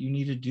to, but you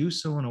need to do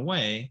so in a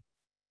way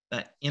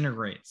that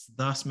integrates,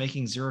 thus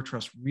making zero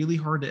trust really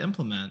hard to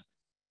implement.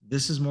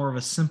 This is more of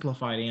a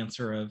simplified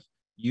answer of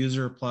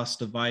user plus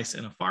device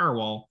and a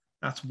firewall.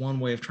 That's one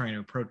way of trying to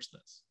approach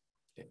this.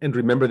 And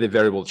remember the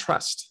variable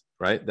trust,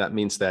 right? That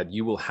means that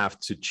you will have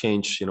to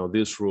change,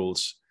 these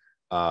rules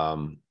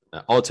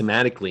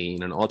automatically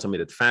in an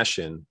automated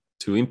fashion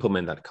to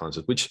implement that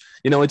concept, which,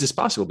 it is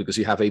possible because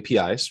you have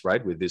APIs,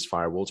 right? With these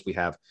firewalls, we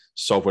have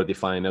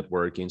software-defined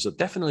networking. So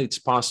definitely it's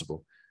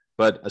possible.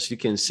 But as you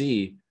can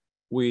see,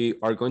 we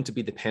are going to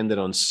be dependent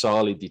on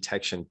solid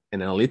detection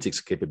and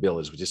analytics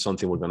capabilities, which is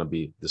something we're going to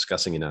be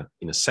discussing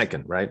in a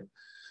second, right?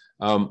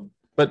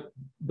 But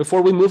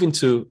before we move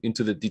into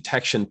the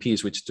detection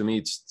piece, which to me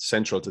it's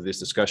central to this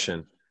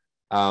discussion,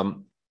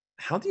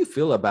 how do you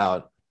feel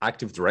about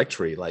Active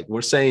Directory? Like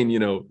we're saying,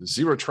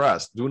 zero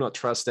trust, do not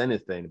trust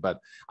anything, but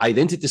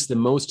identity is the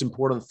most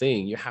important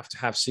thing. You have to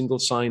have single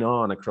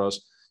sign-on across,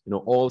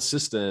 all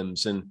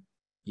systems. And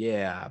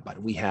yeah,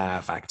 but we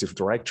have Active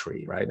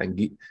Directory, right?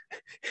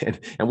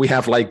 And we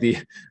have like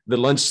the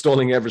lunch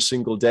stalling every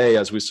single day,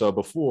 as we saw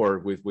before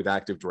with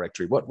Active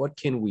Directory. What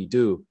can we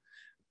do?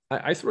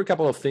 I threw a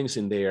couple of things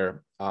in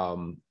there.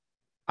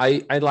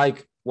 I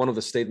like one of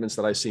the statements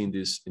that I see in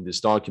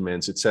these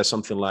documents. It says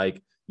something like,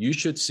 you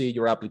should see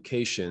your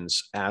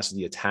applications as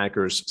the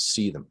attackers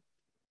see them.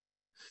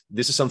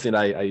 This is something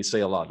I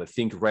say a lot. I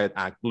think red,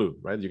 act blue,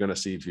 right? You're going to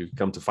see, if you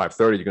come to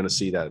 5:30, you're going to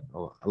see that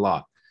a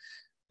lot.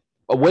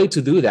 a way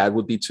to do that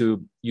would be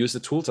to use the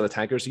tools that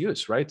attackers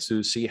use, right?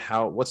 To see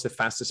what's the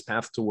fastest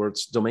path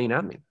towards domain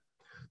admin,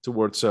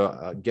 towards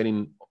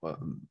getting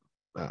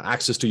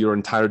access to your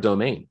entire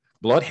domain.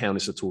 Bloodhound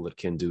is a tool that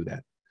can do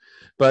that.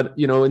 But,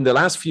 in the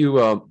last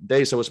few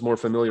days, I was more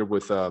familiar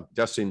with,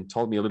 Justin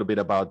told me a little bit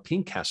about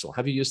Ping Castle.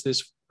 Have you used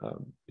this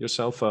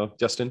yourself,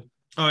 Justin?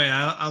 Oh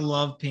yeah, I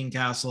love Ping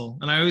Castle.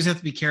 And I always have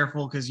to be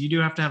careful because you do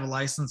have to have a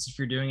license if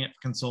you're doing it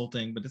for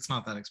consulting, but it's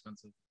not that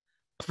expensive.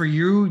 For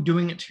you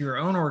doing it to your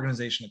own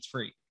organization, it's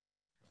free.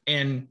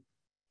 And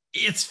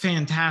it's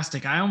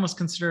fantastic. I almost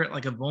consider it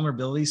like a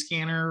vulnerability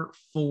scanner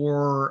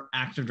for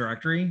Active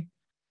Directory,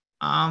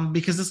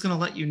 because it's going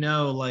to let you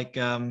know, like,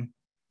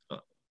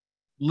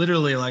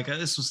 literally, like,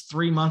 this was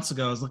 3 months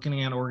ago. I was looking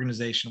at an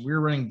organization. We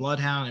were running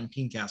Bloodhound and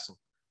Ping Castle.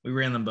 We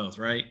ran them both,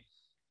 right?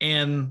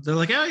 And they're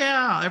like, oh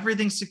yeah,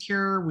 everything's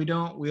secure. We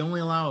only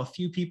allow a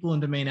few people in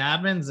domain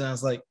admins. And I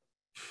was like,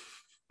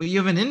 but you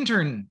have an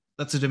intern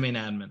that's a domain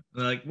admin. And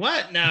they're like,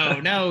 what?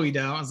 No, we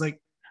don't. I was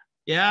like,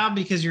 yeah,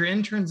 because your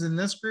intern's in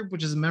this group,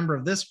 which is a member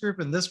of this group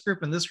and this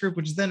group and this group,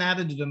 which is then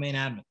added to domain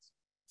admins.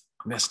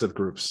 Nested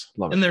groups.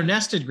 Love it. And they're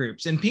nested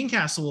groups. And Ping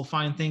Castle will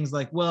find things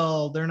like,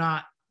 well, they're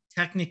not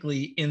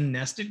technically in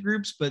nested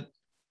groups, but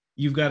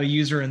you've got a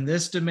user in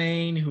this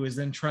domain who is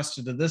then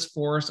trusted to this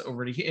force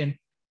over to here. And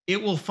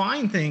it will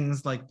find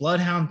things like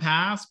Bloodhound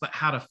paths, but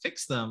how to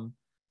fix them.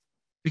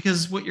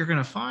 Because what you're going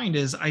to find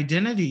is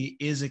identity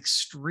is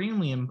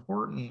extremely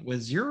important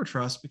with zero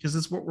trust, because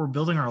it's what we're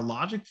building our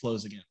logic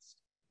flows against.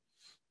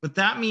 But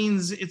that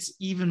means it's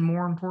even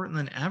more important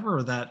than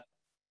ever that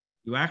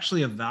you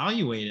actually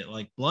evaluate it.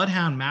 Like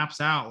Bloodhound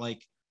maps out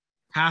like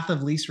path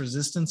of least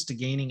resistance to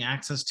gaining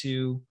access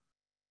to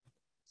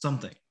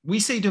something. We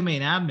say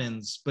domain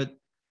admins, but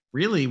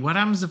really what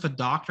happens if a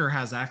doctor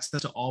has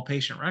access to all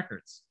patient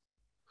records?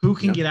 Who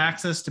can get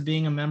access to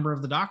being a member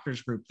of the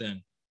doctor's group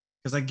then?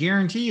 Because I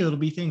guarantee you it'll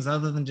be things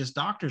other than just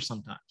doctors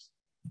sometimes.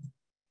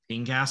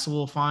 Ping Castle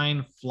will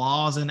find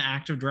flaws in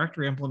Active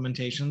Directory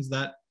implementations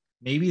that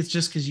maybe it's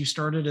just because you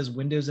started as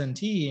Windows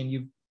NT and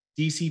you've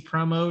DC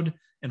promoed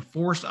and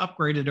forced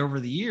upgraded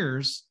over the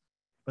years,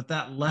 but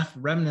that left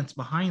remnants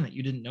behind that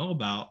you didn't know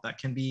about that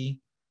can be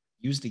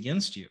used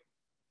against you.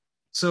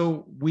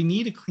 So we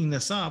need to clean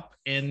this up,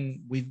 and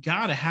we've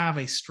got to have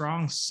a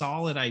strong,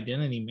 solid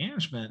identity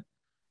management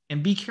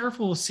and be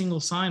careful with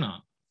single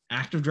sign-on.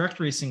 Active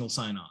Directory single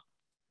sign-on.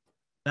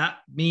 That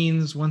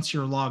means once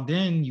you're logged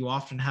in, you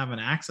often have an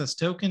access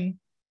token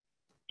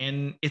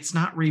and it's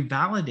not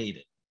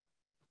revalidated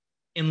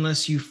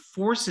unless you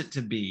force it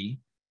to be.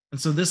 And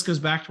so this goes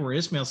back to where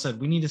Ismael said,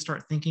 we need to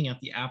start thinking at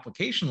the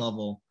application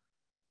level.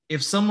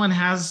 If someone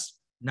has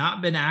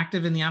not been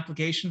active in the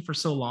application for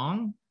so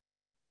long,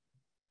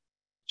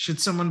 should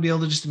someone be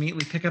able to just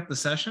immediately pick up the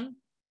session?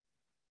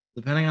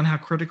 Depending on how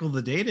critical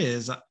the data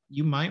is,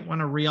 you might want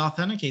to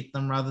re-authenticate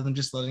them rather than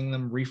just letting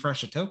them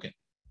refresh a token.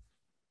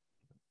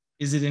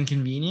 Is it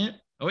inconvenient?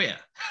 Oh yeah.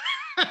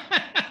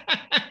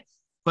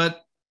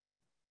 But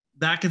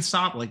that could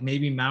stop. Like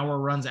maybe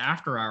malware runs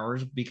after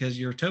hours because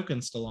your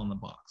token's still on the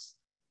box.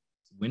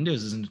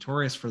 Windows is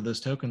notorious for those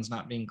tokens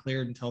not being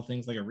cleared until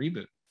things like a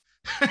reboot.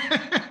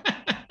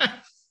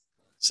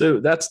 So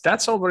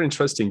that's all very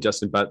interesting,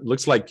 Justin, but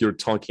looks like you're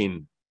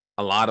talking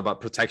a lot about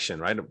protection,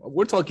 right?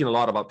 We're talking a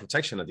lot about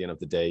protection at the end of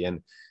the day.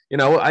 And,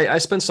 I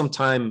spent some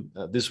time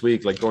this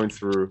week, like going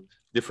through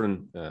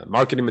different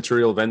marketing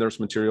material, vendors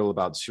material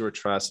about zero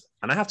trust.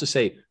 And I have to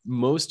say,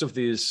 most of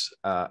this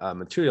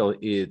material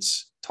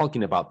is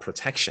talking about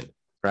protection,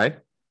 right?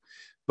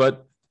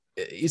 But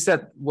is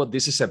that what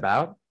this is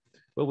about?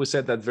 Well, we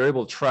said that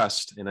variable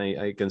trust, and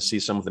I can see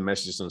some of the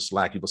messages on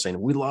Slack, people saying,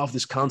 we love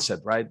this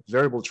concept, right?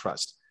 Variable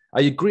trust.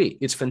 I agree,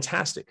 it's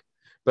fantastic.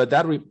 But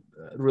that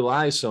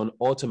relies on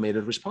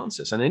automated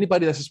responses. And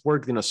anybody that has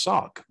worked in a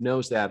SOC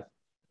knows that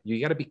you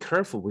got to be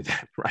careful with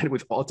that, right?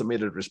 With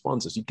automated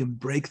responses, you can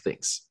break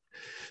things.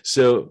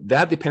 So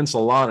that depends a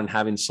lot on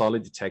having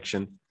solid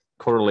detection,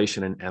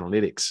 correlation, and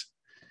analytics.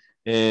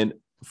 And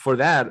for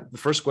that, the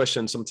first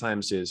question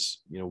sometimes is,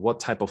 what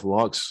type of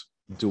logs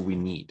do we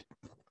need?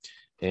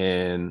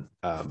 And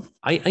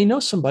I know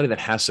somebody that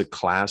has a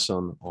class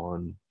on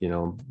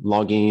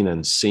logging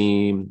and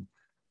SIEM.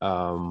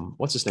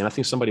 What's his name? I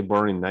think somebody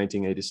born in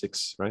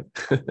 1986, right?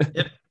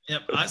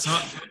 Yep.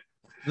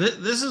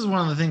 This is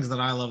one of the things that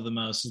I love the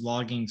most is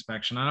logging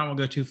inspection. I don't want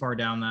to go too far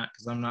down that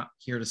because I'm not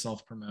here to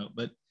self-promote,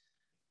 but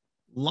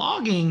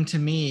logging to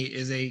me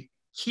is a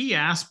key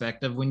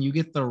aspect of when you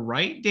get the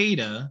right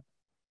data,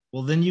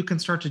 well, then you can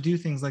start to do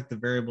things like the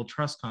variable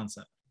trust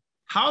concept.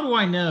 How do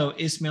I know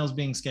Ismael's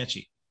being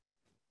sketchy?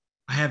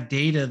 I have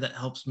data that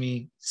helps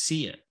me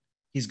see it.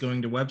 He's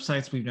going to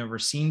websites we've never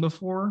seen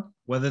before,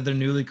 whether they're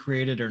newly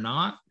created or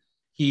not.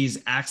 He's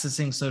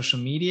accessing social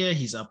media.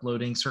 He's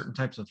uploading certain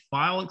types of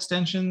file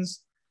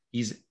extensions.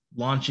 He's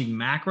launching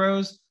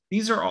macros.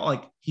 These are all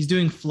like, he's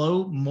doing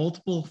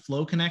multiple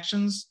flow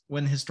connections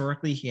when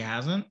historically he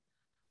hasn't,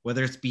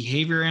 whether it's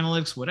behavior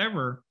analytics,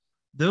 whatever.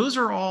 Those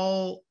are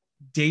all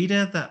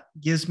data that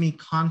gives me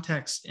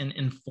context and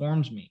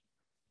informs me.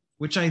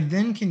 which I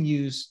then can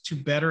use to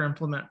better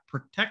implement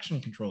protection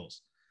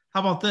controls. How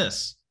about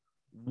this?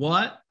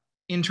 What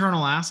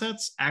internal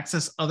assets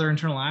access other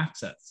internal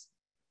assets?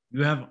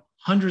 You have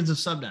hundreds of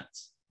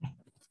subnets.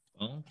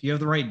 Well, if you have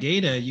the right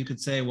data, you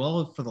could say,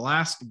 well, for the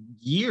last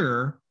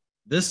year,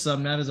 this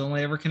subnet is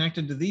only ever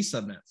connected to these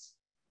subnets.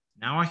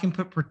 Now I can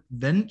put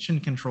prevention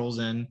controls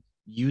in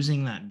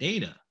using that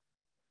data.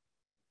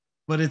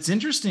 But it's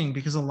interesting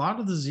because a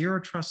lot of the zero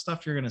trust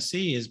stuff you're going to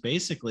see is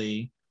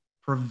basically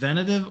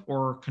preventative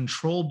or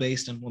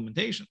control-based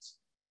implementations.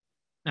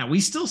 Now, we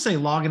still say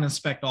log and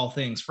inspect all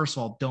things. First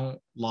of all, don't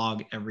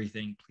log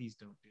everything. Please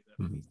don't do that.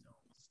 Please don't.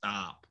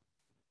 Stop.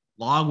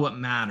 Log what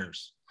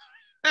matters.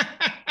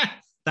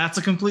 That's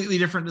a completely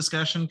different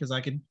discussion because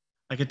I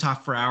could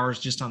talk for hours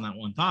just on that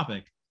one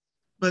topic.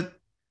 But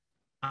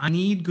I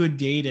need good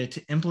data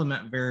to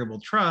implement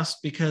variable trust,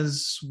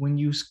 because when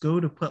you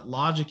go to put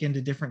logic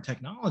into different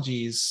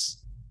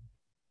technologies,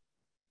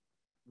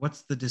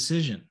 what's the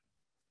decision?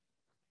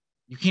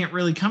 You can't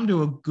really come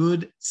to a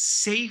good,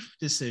 safe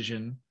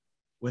decision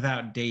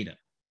without data.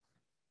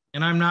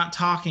 And I'm not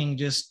talking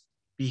just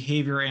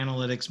behavior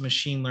analytics,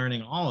 machine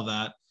learning, all of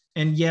that.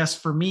 And yes,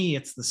 for me,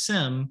 it's the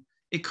SIM.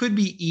 It could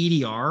be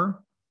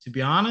EDR. To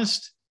be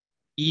honest,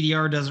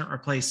 EDR doesn't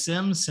replace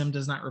SIM. SIM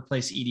does not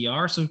replace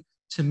EDR. So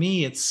to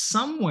me, it's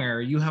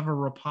somewhere you have a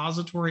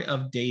repository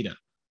of data,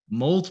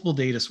 multiple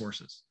data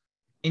sources,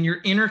 and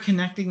you're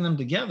interconnecting them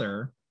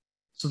together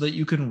so that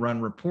you can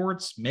run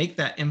reports, make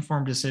that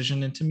informed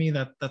decision. And to me,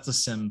 that's a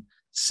SIM.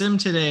 SIM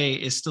today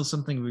is still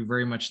something we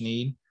very much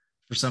need.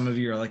 For some of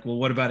you are like, well,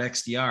 what about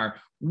XDR?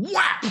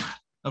 Whap!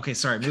 Okay,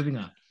 sorry, moving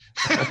on.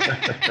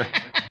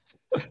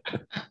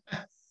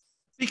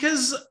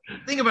 Because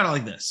think about it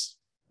like this.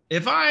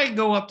 If I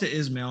go up to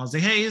Ismael and say,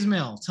 hey,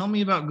 Ismael, tell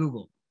me about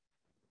Google.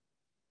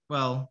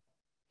 Well,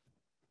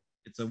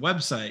 it's a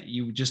website.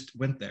 You just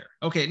went there.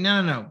 Okay,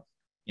 no.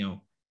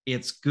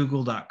 It's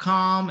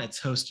google.com. It's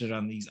hosted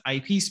on these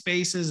IP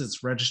spaces.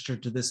 It's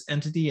registered to this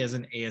entity as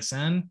an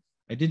ASN.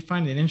 I did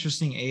find it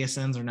interesting.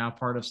 ASNs are now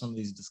part of some of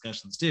these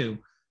discussions too.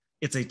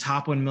 It's a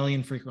top 1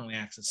 million frequently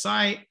accessed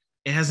site.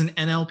 It has an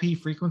NLP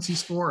frequency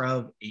score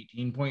of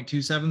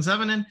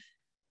 18.277. And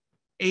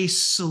a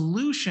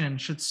solution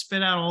should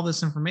spit out all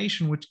this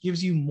information, which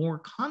gives you more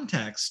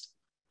context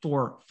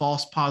for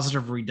false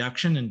positive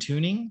reduction and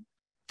tuning,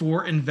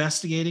 for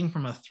investigating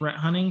from a threat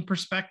hunting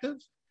perspective,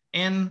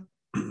 and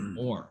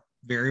more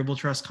variable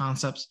trust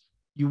concepts.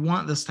 You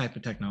want this type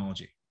of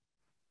technology.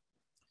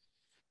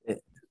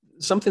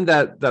 Something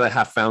that I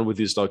have found with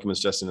these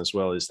documents, Justin, as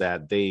well, is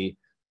that they,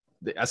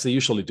 as they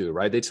usually do,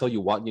 right? They tell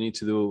you what you need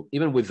to do,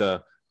 even with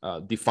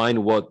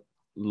define what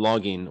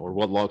logging or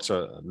what logs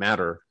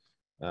matter,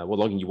 what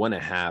logging you want to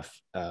have.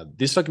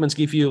 These documents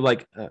give you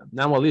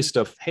now a list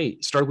of,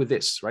 hey, start with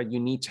this, right? You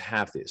need to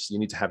have this. You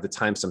need to have the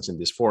timestamps in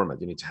this format.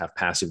 You need to have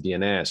passive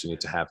DNS. You need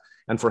to have,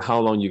 and for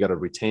how long you got to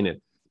retain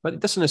it. But it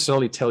doesn't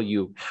necessarily tell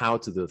you how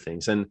to do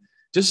things. And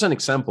just as an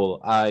example,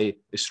 I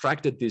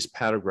extracted this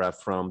paragraph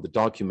from the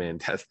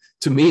document that,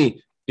 to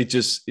me, it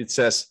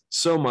says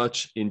so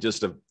much in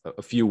just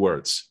a few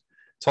words.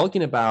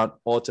 Talking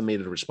about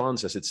automated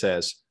responses, it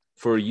says,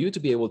 for you to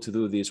be able to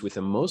do this with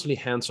a mostly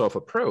hands-off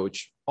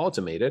approach,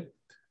 automated,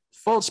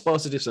 false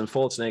positives and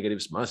false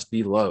negatives must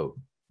be low.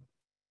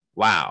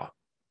 Wow.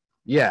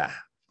 Yeah.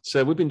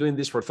 So we've been doing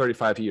this for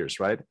 35 years,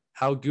 right?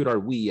 How good are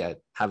we at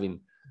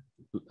having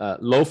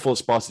low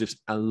false positives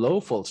and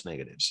low false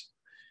negatives?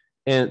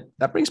 And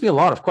that brings me a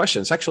lot of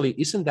questions. Actually,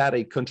 isn't that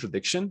a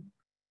contradiction?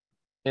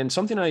 And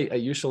something I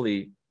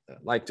usually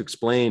like to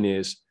explain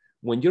is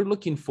when you're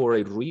looking for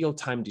a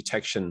real-time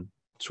detection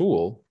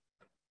tool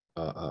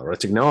or a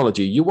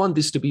technology, you want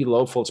this to be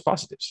low false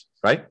positives,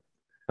 right?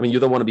 I mean, you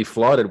don't want to be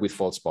flooded with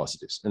false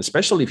positives, and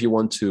especially if you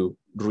want to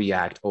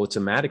react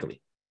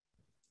automatically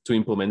to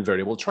implement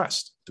variable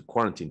trust, to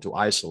quarantine, to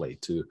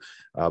isolate, to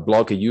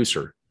block a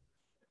user.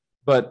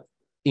 But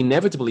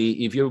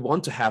inevitably, if you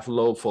want to have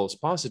low false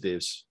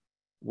positives,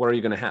 what are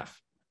you going to have?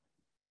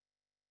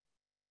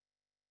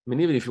 I mean,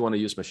 even if you want to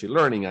use machine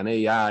learning and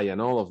AI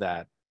and all of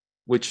that,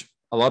 which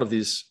a lot of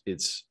this,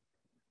 it's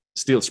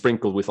still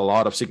sprinkled with a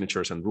lot of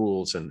signatures and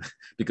rules, and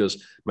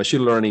because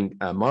machine learning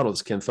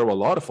models can throw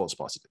a lot of false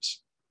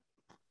positives.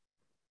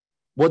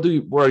 What are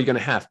you going to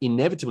have?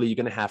 Inevitably, you're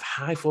going to have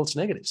high false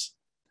negatives.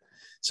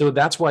 So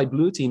that's why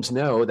blue teams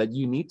know that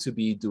you need to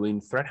be doing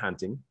threat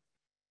hunting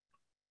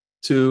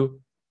to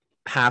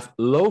have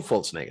low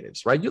false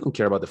negatives, right? You don't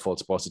care about the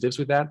false positives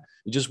with that.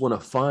 You just want to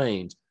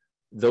find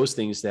those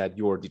things that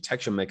your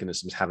detection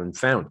mechanisms haven't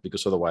found,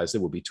 because otherwise they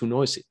will be too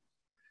noisy.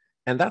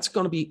 And that's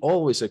going to be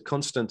always a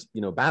constant,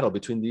 battle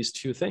between these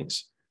two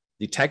things.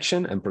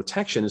 Detection and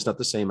protection is not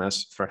the same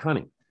as threat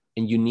hunting,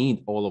 and you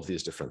need all of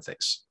these different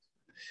things.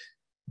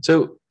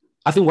 So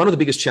I think one of the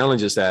biggest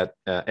challenges that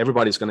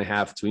everybody's going to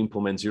have to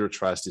implement zero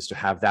trust is to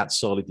have that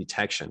solid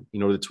detection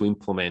in order to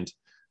implement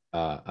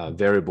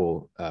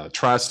variable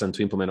trust and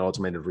to implement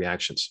automated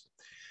reactions.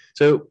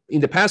 So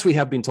in the past, we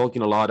have been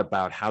talking a lot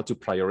about how to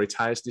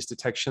prioritize these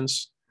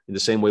detections in the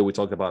same way we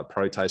talked about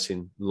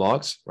prioritizing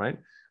logs, right?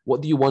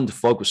 What do you want to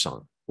focus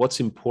on? What's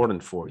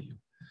important for you?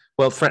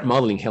 Well, threat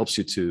modeling helps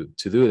you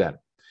to do that.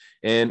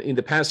 And in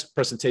the past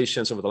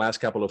presentations over the last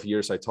couple of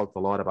years, I talked a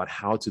lot about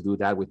how to do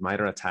that with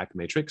MITRE ATT&CK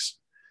matrix.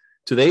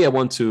 Today, I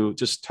want to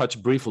just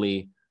touch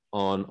briefly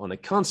on a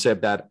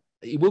concept that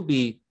it will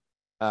be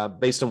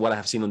based on what I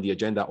have seen on the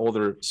agenda.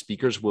 Other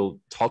speakers will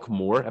talk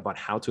more about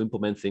how to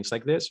implement things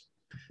like this.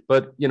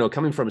 But,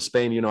 coming from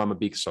Spain, I'm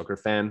a big soccer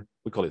fan.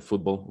 We call it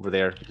football over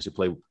there because you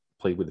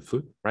play with the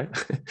foot, right?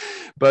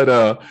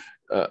 But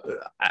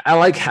I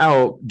like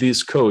how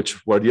this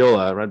coach,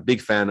 Guardiola, right, big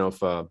fan of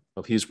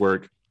his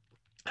work,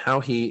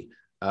 how he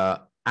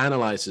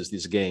analyzes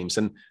these games.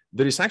 And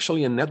there is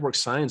actually a network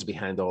science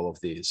behind all of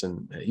these.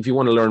 And if you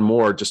want to learn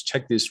more, just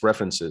check these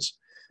references.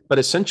 But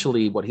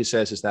essentially what he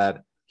says is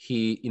that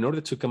in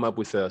order to come up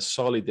with a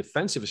solid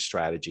defensive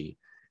strategy,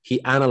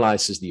 he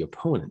analyzes the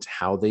opponent,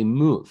 how they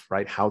move,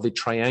 right? How they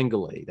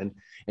triangulate.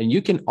 And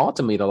you can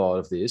automate a lot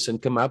of this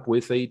and come up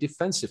with a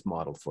defensive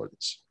model for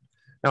this.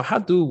 Now, how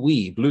do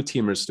we blue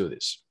teamers do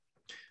this?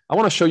 I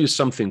want to show you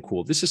something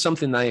cool. This is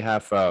something I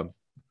have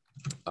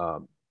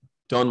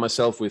done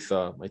myself with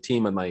my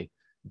team and my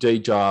day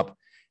job.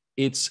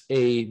 It's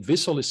a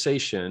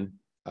visualization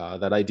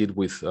that I did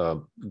with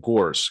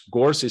GORS.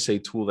 GORS is a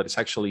tool that is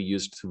actually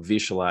used to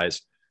visualize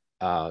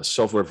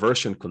software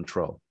version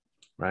control,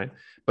 right?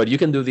 But you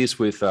can do this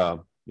with,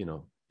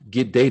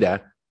 Git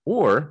data,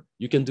 or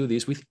you can do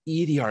this with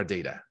EDR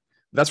data.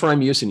 That's what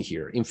I'm using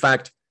here. In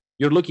fact,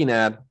 you're looking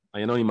at, I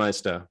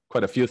anonymized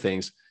quite a few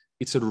things.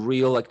 It's a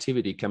real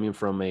activity coming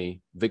from a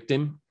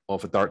victim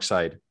of a dark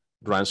side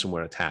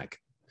ransomware attack.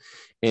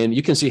 And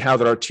you can see how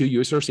there are two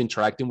users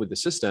interacting with the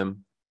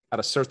system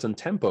at a certain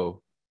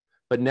tempo.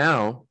 But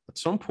now, at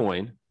some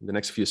point, in the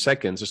next few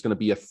seconds, there's going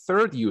to be a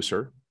third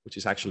user, which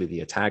is actually the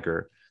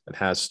attacker that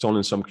has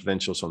stolen some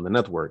credentials on the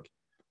network,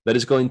 that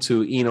is going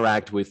to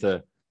interact with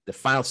the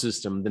file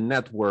system, the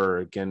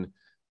network, and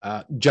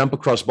jump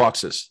across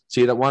boxes.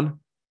 See that one?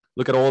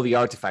 Look at all the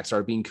artifacts that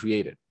are being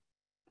created.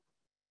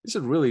 It's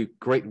a really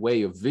great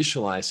way of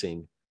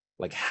visualizing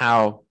like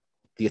how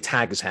the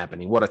attack is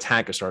happening, what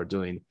attackers are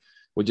doing.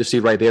 What you see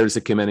right there is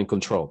the command and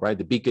control, right?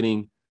 The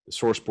beaconing, the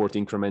source port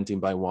incrementing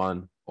by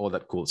one, all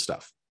that cool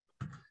stuff.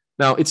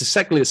 Now, it's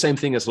exactly the same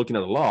thing as looking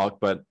at a log,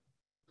 but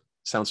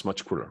sounds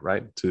much cooler,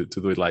 right? To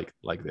do it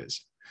like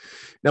this.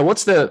 Now,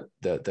 what's the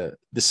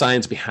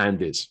science behind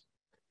this?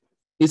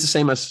 It's the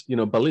same as,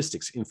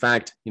 ballistics. In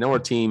fact, in our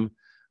team,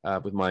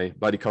 with my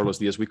buddy Carlos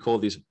Diaz, we call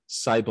this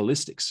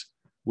cyballistics,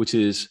 which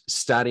is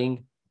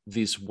studying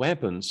these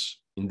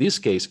weapons, in this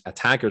case,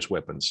 attackers'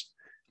 weapons,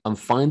 and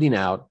finding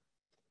out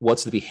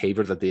what's the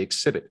behavior that they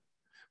exhibit,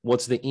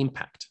 what's the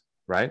impact,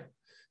 right?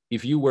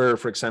 If you were,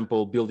 for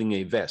example, building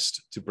a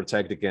vest to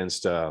protect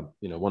against,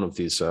 one of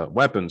these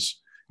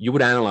weapons, you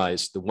would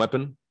analyze the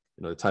weapon,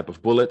 the type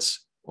of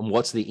bullets, and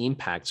what's the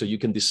impact, so you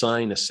can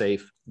design a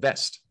safe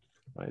vest,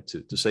 right,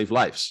 to save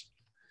lives.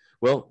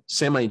 Well,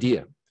 same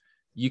idea.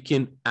 You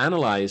can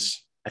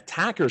analyze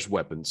attackers'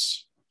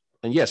 weapons.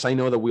 And yes, I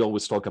know that we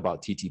always talk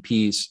about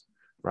TTPs,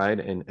 right?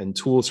 And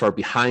tools are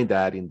behind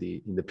that in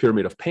the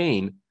pyramid of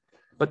pain,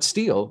 but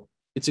still,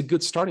 it's a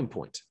good starting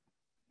point.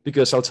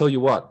 Because I'll tell you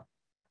what,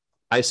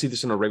 I see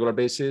this on a regular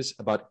basis.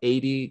 About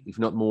 80, if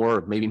not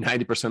more, maybe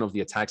 90% of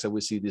the attacks that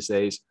we see these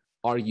days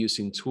are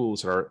using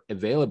tools that are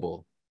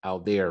available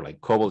out there,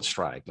 like Cobalt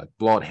Strike, like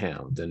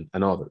Bloodhound,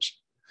 and others.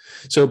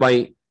 So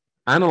by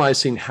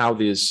analyzing how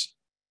these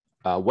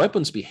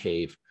weapons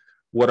behave,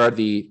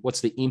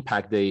 what's the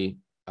impact they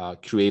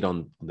create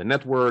on the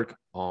network,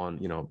 on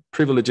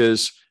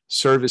privileges,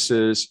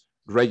 services,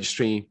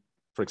 registry.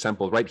 For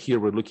example, right here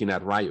we're looking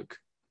at Ryuk,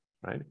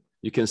 right?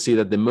 You can see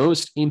that the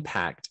most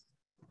impact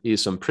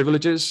is on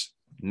privileges,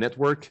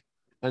 network,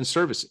 and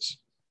services.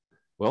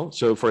 Well,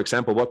 so for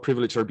example, what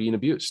privileges are being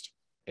abused?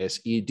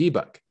 SE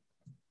debug.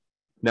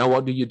 Now,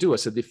 what do you do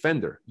as a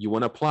defender? You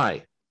want to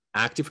apply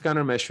active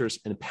countermeasures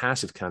and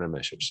passive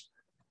countermeasures.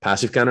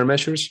 Passive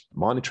countermeasures,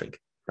 monitoring,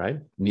 right?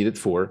 Needed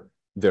for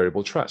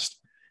variable trust.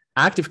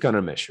 Active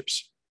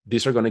countermeasures,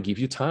 these are going to give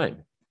you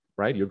time,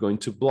 right? You're going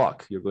to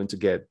block, you're going to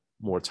get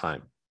more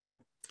time.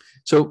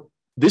 So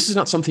this is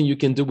not something you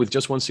can do with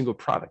just one single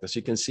product, as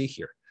you can see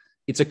here.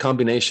 It's a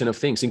combination of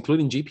things,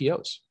 including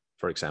GPOs,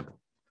 for example.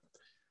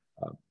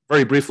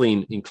 Very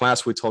briefly in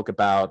class, we talk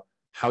about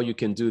how you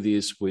can do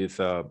this with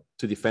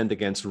to defend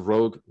against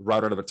rogue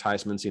router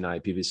advertisements in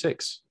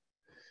IPv6.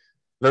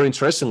 Very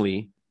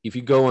interestingly, if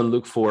you go and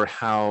look for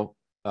how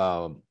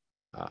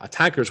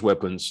attackers'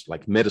 weapons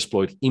like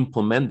Metasploit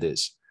implement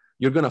this,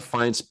 you're going to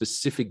find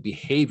specific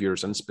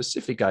behaviors and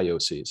specific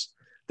IOCs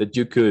that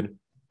you could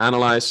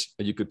analyze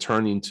and you could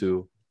turn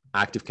into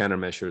active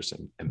countermeasures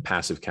and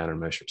passive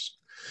countermeasures.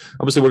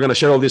 Obviously, we're going to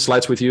share all these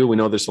slides with you. We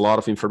know there's a lot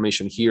of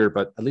information here,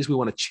 but at least we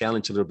want to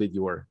challenge a little bit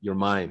your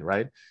mind,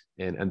 right?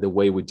 And the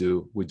way we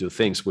do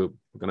things. We're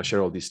going to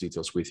share all these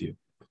details with you.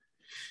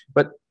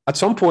 But at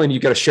some point, you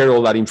got to share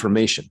all that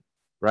information,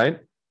 right?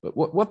 But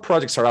what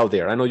projects are out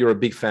there? I know you're a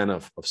big fan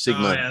of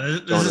Sigma. Oh,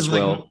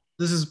 yeah.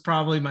 This is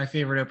probably my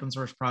favorite open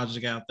source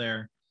project out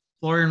there.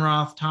 Florian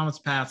Roth, Thomas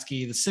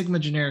Patsky, the Sigma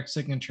generic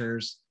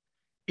signatures.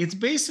 It's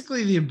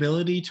basically the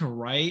ability to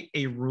write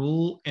a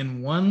rule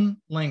in one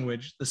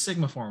language, the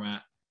Sigma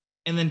format,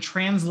 and then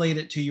translate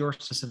it to your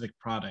specific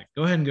product.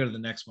 Go ahead and go to the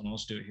next one. I'll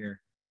just do it here.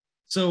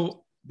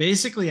 So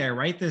basically, I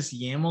write this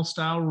YAML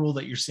style rule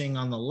that you're seeing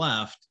on the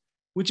left,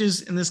 which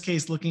is in this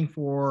case looking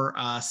for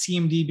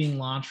CMD being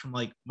launched from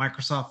like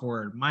Microsoft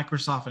Word,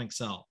 Microsoft and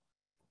Excel.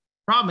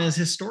 Problem is,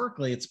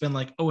 historically, it's been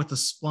like, oh, it's a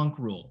Splunk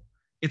rule.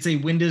 It's a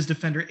Windows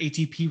Defender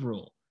ATP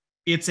rule.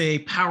 It's a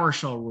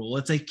PowerShell rule.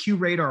 It's a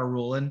QRadar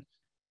rule. And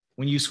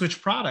when you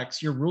switch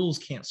products, your rules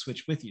can't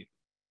switch with you.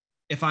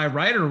 If I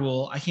write a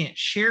rule, I can't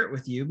share it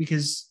with you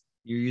because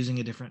you're using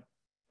a different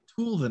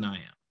tool than I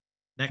am.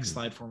 Next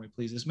slide for me,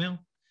 please, Ismael.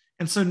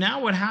 And so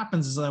now what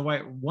happens is I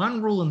write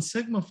one rule in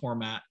Sigma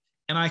format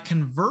and I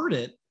convert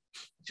it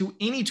to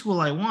any tool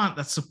I want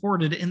that's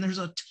supported, and there's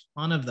a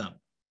ton of them.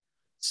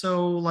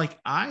 So like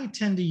I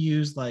tend to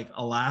use like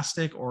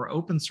Elastic or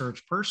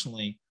OpenSearch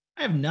personally.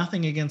 I have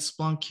nothing against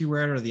Splunk,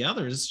 QRadar, or the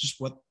others. It's just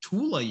what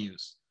tool I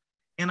use.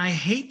 And I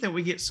hate that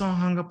we get so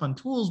hung up on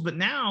tools, but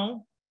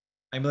now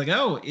I'm like,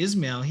 oh,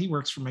 Ismael, he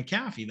works for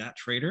McAfee, that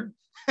trader.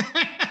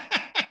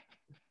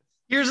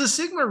 Here's a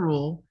Sigma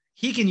rule.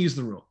 He can use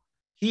the rule.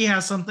 He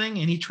has something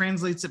and he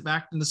translates it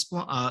back into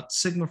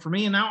Sigma for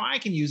me. And now I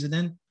can use it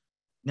in.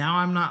 Now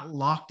I'm not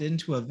locked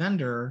into a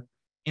vendor,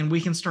 and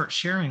we can start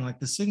sharing. Like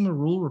the Sigma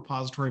rule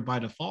repository by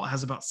default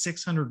has about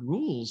 600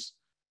 rules.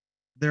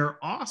 They're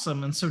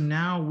awesome. And so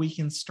now we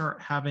can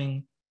start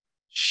having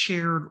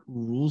shared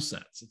rule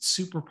sets. It's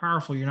super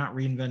powerful. You're not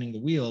reinventing the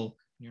wheel.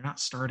 You're not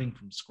starting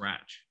from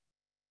scratch.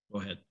 Go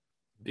ahead.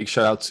 Big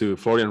shout out to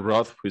Florian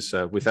Roth, who's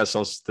with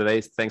us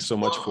today. Thanks so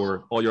much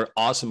for all your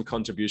awesome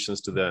contributions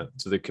to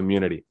the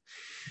community.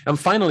 And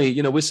finally,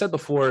 we said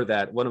before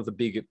that one of the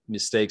big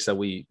mistakes that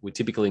we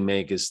typically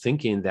make is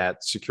thinking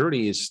that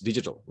security is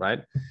digital,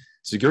 right?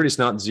 Security is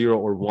not 0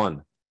 or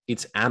 1.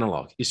 It's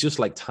analog. It's just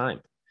like time.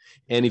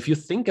 And if you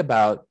think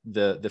about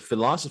the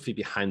philosophy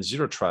behind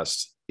Zero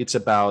Trust, it's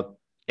about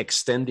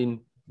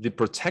extending the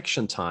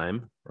protection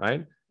time,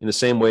 right? In the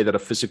same way that a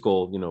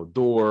physical,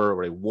 door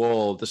or a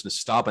wall doesn't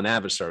stop an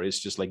adversary, it's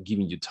just like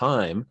giving you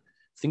time.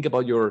 Think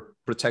about your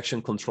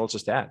protection controls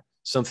as that,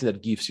 something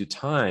that gives you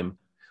time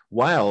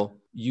while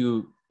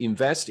you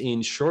invest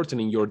in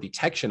shortening your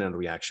detection and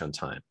reaction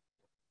time.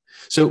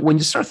 So when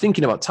you start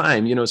thinking about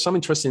time, some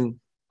interesting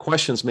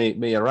questions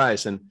may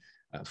arise. And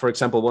for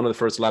example, one of the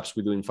first labs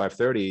we do in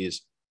 530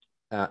 is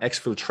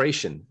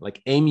exfiltration, like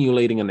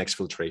emulating an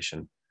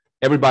exfiltration.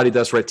 Everybody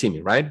does red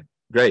teaming, right?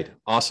 Great,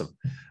 awesome.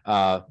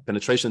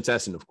 Penetration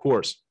testing, of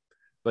course.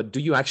 But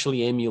do you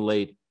actually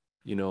emulate,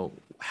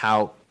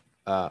 how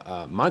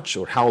much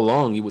or how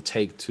long it would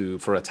take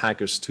for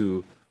attackers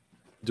to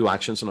do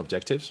actions on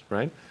objectives,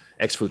 right?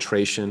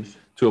 Exfiltration,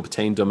 to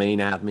obtain domain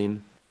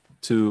admin,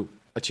 to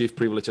achieve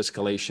privilege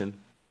escalation.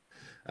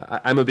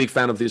 I'm a big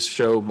fan of this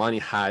show, Money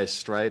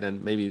Heist, right?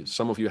 And maybe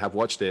some of you have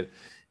watched it.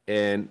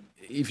 And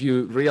if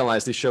you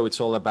realize this show, it's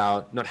all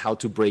about not how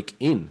to break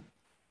in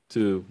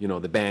to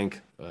the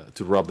bank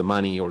to rob the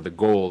money or the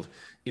gold.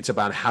 It's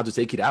about how to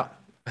take it out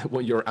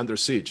when you're under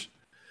siege.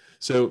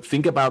 So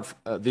think about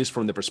this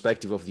from the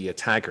perspective of the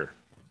attacker.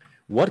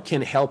 What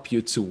can help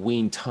you to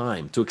win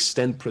time, to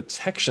extend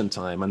protection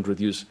time and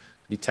reduce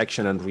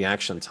detection and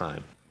reaction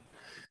time?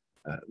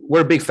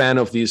 We're a big fan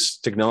of these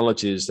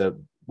technologies that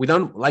we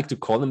don't like to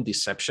call them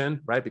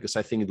deception, right? Because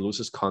I think it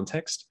loses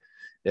context.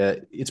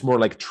 It's more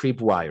like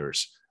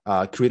tripwires,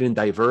 creating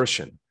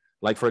diversion.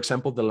 Like, for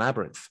example, the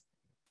labyrinth.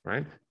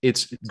 Right?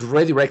 It's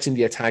redirecting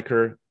the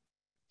attacker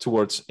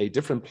towards a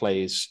different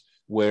place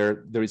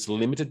where there is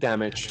limited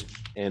damage,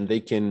 and they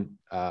can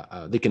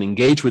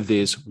engage with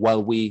this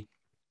while we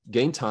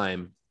gain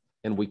time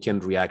and we can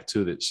react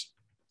to this.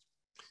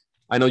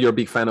 I know you're a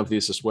big fan of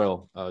this as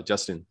well,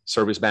 Justin.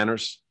 Service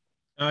banners.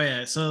 Oh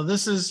yeah. So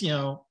this is,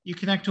 you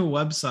connect to a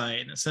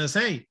website and it says,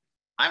 hey,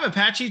 I'm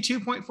Apache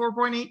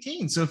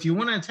 2.4.18. So if you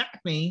want to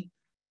attack me,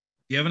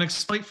 if you have an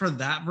exploit for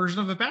that version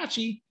of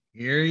Apache,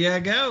 here you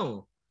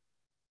go.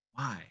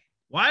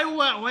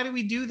 Why do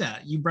we do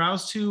that? You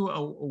browse to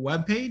a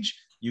web page,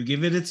 you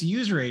give it its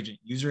user agent.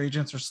 User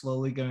agents are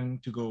slowly going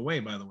to go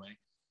away, by the way.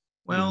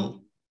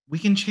 Well, we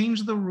can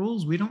change the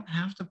rules. We don't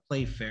have to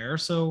play fair.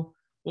 So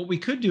what we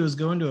could do is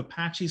go into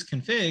Apache's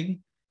config,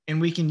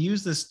 and we can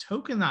use this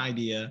token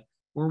idea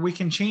where we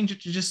can change it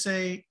to just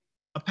say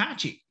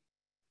Apache.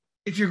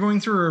 If you're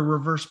going through a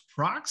reverse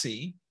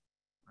proxy,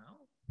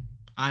 well,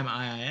 I'm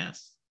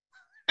IIS.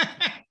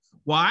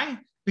 Why?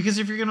 Because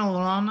if you're going to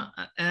run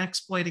an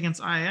exploit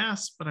against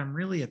IIS, but I'm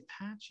really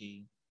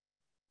Apache,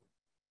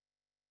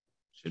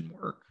 it should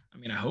work. I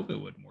mean, I hope it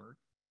would work.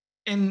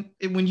 And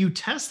when you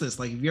test this,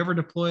 like if you ever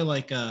deploy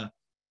like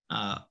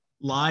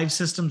live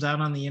systems out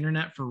on the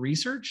internet for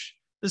research,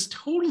 this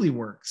totally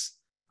works.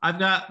 I've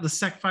got the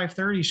Sec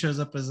 530 shows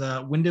up as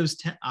a Windows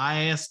 10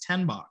 IIS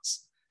 10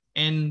 box,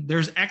 and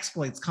there's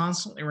exploits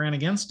constantly ran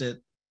against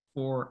it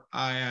for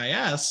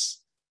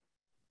IIS.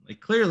 They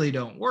clearly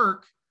don't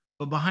work.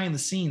 But behind the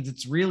scenes,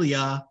 it's really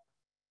oh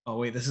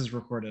wait, this is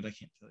recorded. I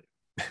can't tell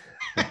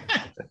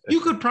you. You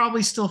could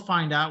probably still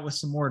find out with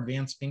some more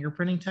advanced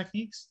fingerprinting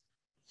techniques,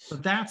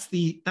 but that's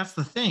the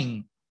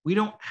thing. We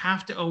don't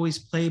have to always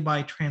play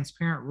by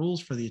transparent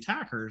rules for the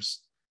attackers.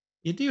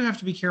 You do have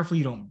to be careful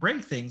you don't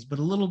break things, but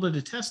a little bit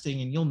of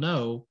testing and you'll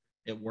know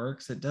it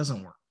works, it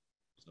doesn't work.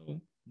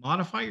 So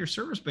modify your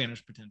service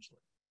banners potentially.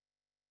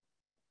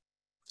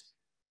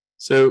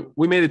 So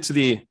we made it to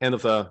the end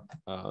of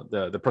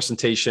the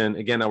presentation.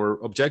 Again,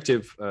 our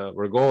objective,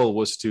 our goal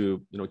was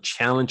to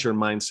challenge your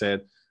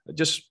mindset,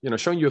 just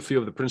showing you a few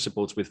of the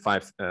principles with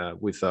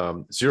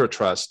zero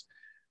trust,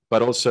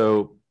 but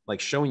also like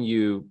showing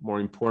you, more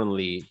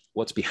importantly,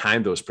 what's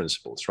behind those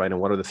principles, right? And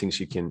what are the things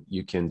you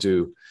can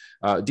do.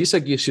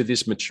 DISA gives you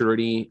this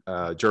maturity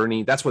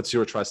journey. That's what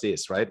zero trust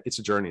is, right? It's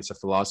a journey, it's a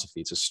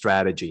philosophy, it's a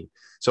strategy.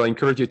 So I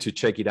encourage you to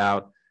check it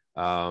out.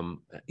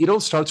 It all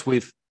starts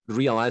with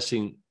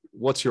realizing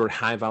what's your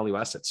high value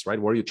assets, right?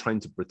 What are you trying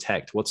to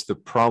protect? What's the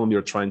problem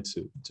you're trying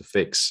to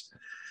fix?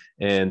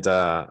 And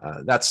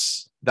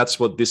that's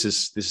what this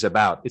is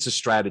about. It's a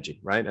strategy,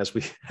 right? As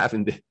we have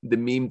in the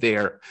meme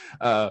there.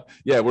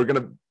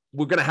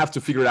 We're gonna have to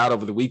figure it out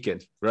over the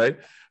weekend, right?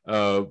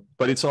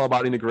 But it's all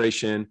about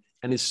integration,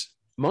 and it's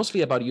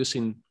mostly about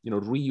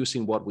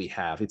reusing what we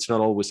have. It's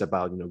not always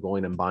about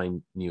going and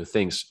buying new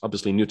things.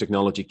 Obviously, new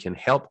technology can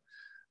help,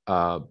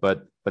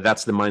 but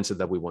that's the mindset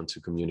that we want to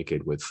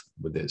communicate with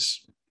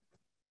this.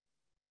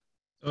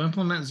 So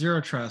implement zero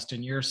trust,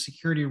 and your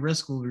security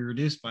risk will be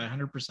reduced by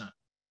 100%.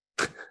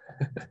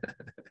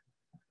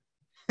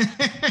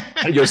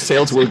 And your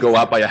sales will go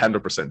up by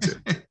 100% too.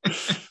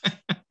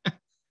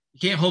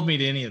 You can't hold me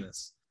to any of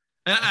this.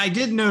 I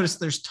did notice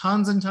there's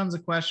tons and tons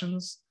of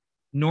questions.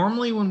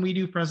 Normally, when we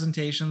do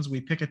presentations, we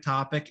pick a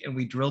topic and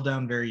we drill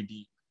down very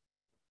deep.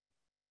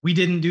 We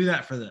didn't do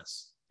that for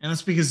this. And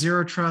that's because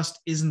zero trust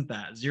isn't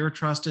that. Zero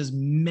trust is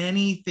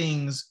many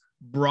things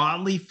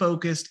broadly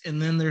focused,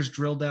 and then there's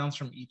drill downs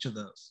from each of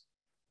those.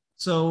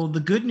 So the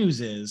good news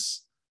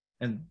is,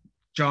 and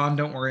John,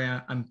 don't worry,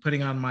 I'm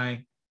putting on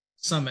my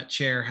summit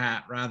chair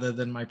hat rather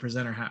than my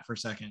presenter hat for a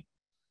second.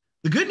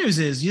 The good news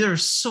is there are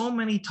so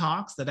many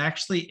talks that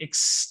actually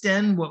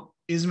extend what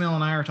Ismael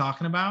and I are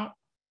talking about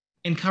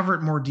and cover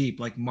it more deep.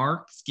 Like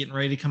Mark's getting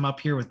ready to come up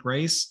here with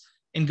Grace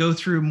and go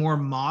through more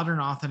modern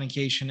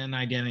authentication and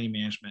identity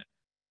management,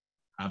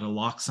 how to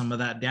lock some of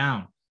that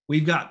down.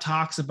 We've got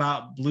talks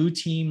about blue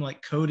team,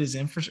 like code as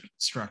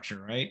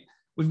infrastructure, right?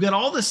 We've got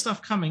all this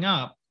stuff coming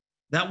up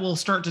that will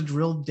start to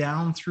drill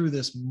down through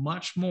this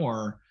much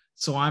more.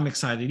 So I'm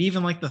excited,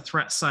 even like the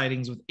threat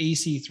sightings with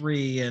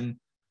AC3, and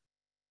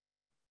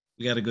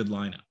we got a good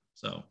lineup.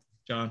 So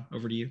John,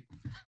 over to you.